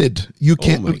related, you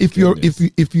can't.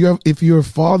 If you're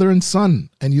father and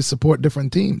son and you support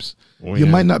different teams, you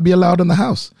might not be allowed in the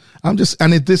house. And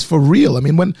it is for real. I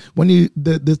mean, when you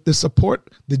the support,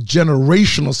 the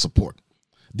generational support.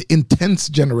 The intense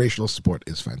generational support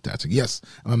is fantastic. Yes,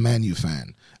 I'm a Man U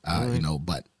fan,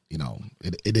 but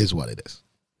it is what it is.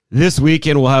 This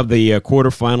weekend, we'll have the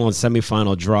quarterfinal and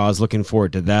semifinal draws. Looking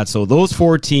forward to that. So those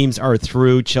 4 teams are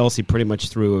through. Chelsea pretty much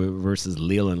through versus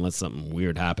Lille unless something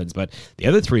weird happens. But the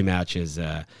other 3 matches,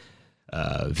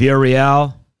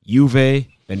 Villarreal, Juve,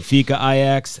 Benfica,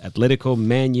 Ajax, Atletico,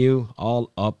 Man U,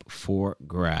 all up for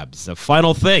grabs. The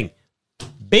final thing,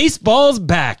 baseball's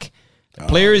back. The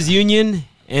Players Union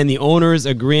and the owners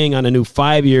agreeing on a new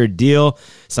 5-year deal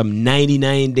some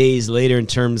 99 days later in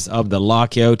terms of the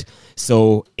lockout.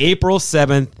 So April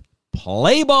 7th,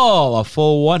 play ball, a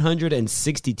full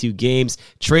 162 games.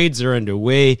 Trades are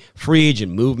underway, free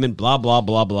agent movement, blah, blah,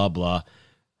 blah, blah, blah.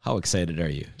 How excited are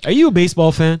you? Are you a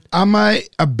baseball fan? Am I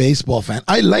a baseball fan?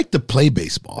 I like to play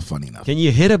baseball, funny enough. Can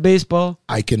you hit a baseball?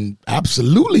 I can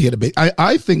absolutely hit a baseball.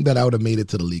 I think that I would have made it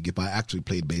to the league if I actually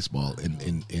played baseball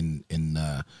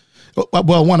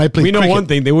well, one, I played We know cricket. one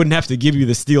thing, they wouldn't have to give you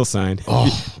the steal sign. Oh,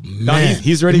 man. No,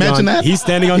 he's ready. Imagine that. He's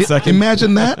standing on second.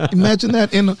 Imagine that. Imagine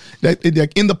that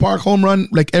in the park home run,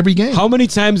 like every game. How many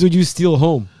times would you steal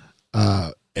home?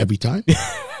 Every time.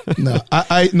 No,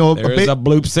 I no. There's a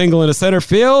bloop single in the center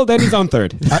field, and he's on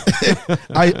third.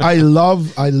 I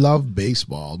love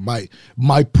baseball.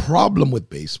 My problem with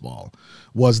baseball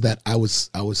was that I was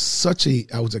such an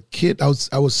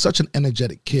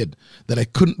energetic kid that I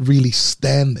couldn't really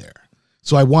stand there.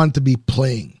 So I wanted to be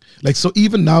playing. Like, so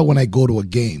even now when I go to a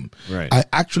game, right.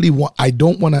 I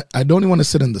don't want to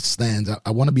sit in the stands.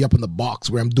 I want to be up in the box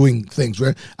where I'm doing things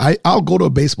where I'll go to a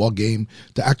baseball game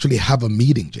to actually have a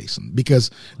meeting, Jason,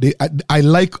 because I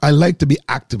like to be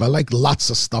active. I like lots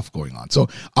of stuff going on. So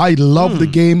I love the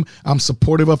game. I'm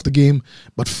supportive of the game,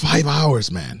 but 5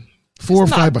 hours, man. 4 or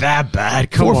 5 hours. That bad.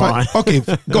 Come on.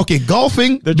 Okay.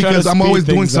 Golfing because I'm always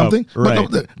doing something. Right.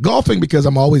 But no, golfing because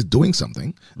I'm always doing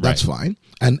something. That's fine.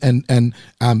 And I'm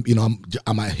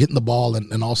hitting the ball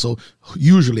and also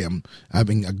usually I'm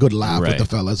having a good laugh with the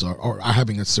fellas or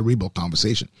having a cerebral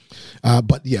conversation.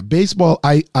 But yeah, baseball.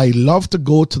 I love to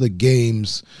go to the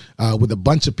games with a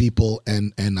bunch of people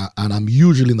and I'm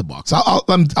usually in the box.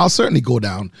 I'll certainly go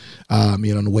down,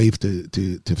 and wave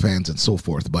to fans and so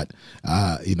forth. But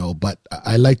but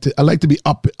I like to be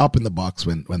up in the box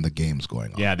when the game's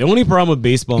going on. Yeah, the only problem with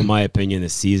baseball, in my opinion,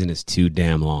 this season is too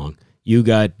damn long. You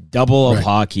got double of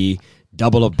hockey,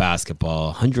 double of basketball,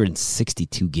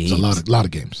 162 games. It's a lot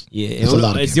of games. Yeah,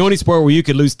 It's the only sport where you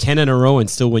could lose 10 in a row and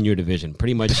still win your division.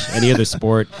 Pretty much any other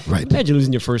sport. Right. Imagine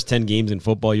losing your first 10 games in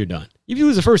football, you're done. If you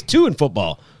lose the first 2 in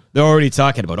football, they're already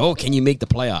talking about, can you make the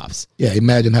playoffs? Yeah,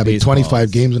 imagine having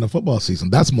 25 games in a football season.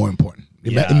 That's more important.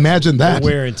 Imagine that. The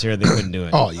wear and tear, they couldn't do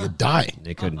it. Oh, you'd die.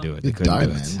 They couldn't do it. You'd die,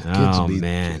 man. Oh,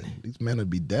 man. These men would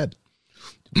be dead.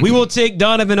 We will take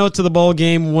Donovan out to the ball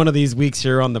game one of these weeks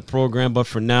here on the program, but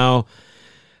for now,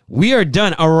 we are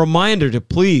done. A reminder to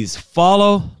please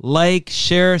follow, like,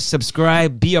 share,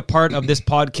 subscribe, be a part of this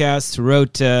podcast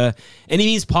throughout any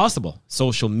means possible.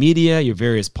 Social media, your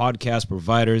various podcast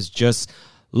providers. Just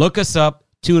look us up,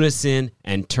 tune us in,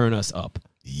 and turn us up.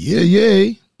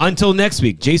 Yeah. Until next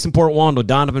week, Jason Portwando,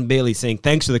 Donovan Bailey saying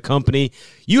thanks for the company.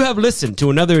 You have listened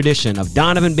to another edition of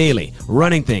Donovan Bailey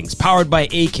Running Things, powered by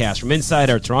Acast from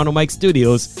inside our Toronto Mike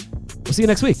studios. We'll see you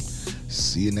next week.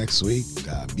 See you next week.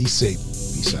 Be safe.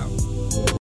 Peace out.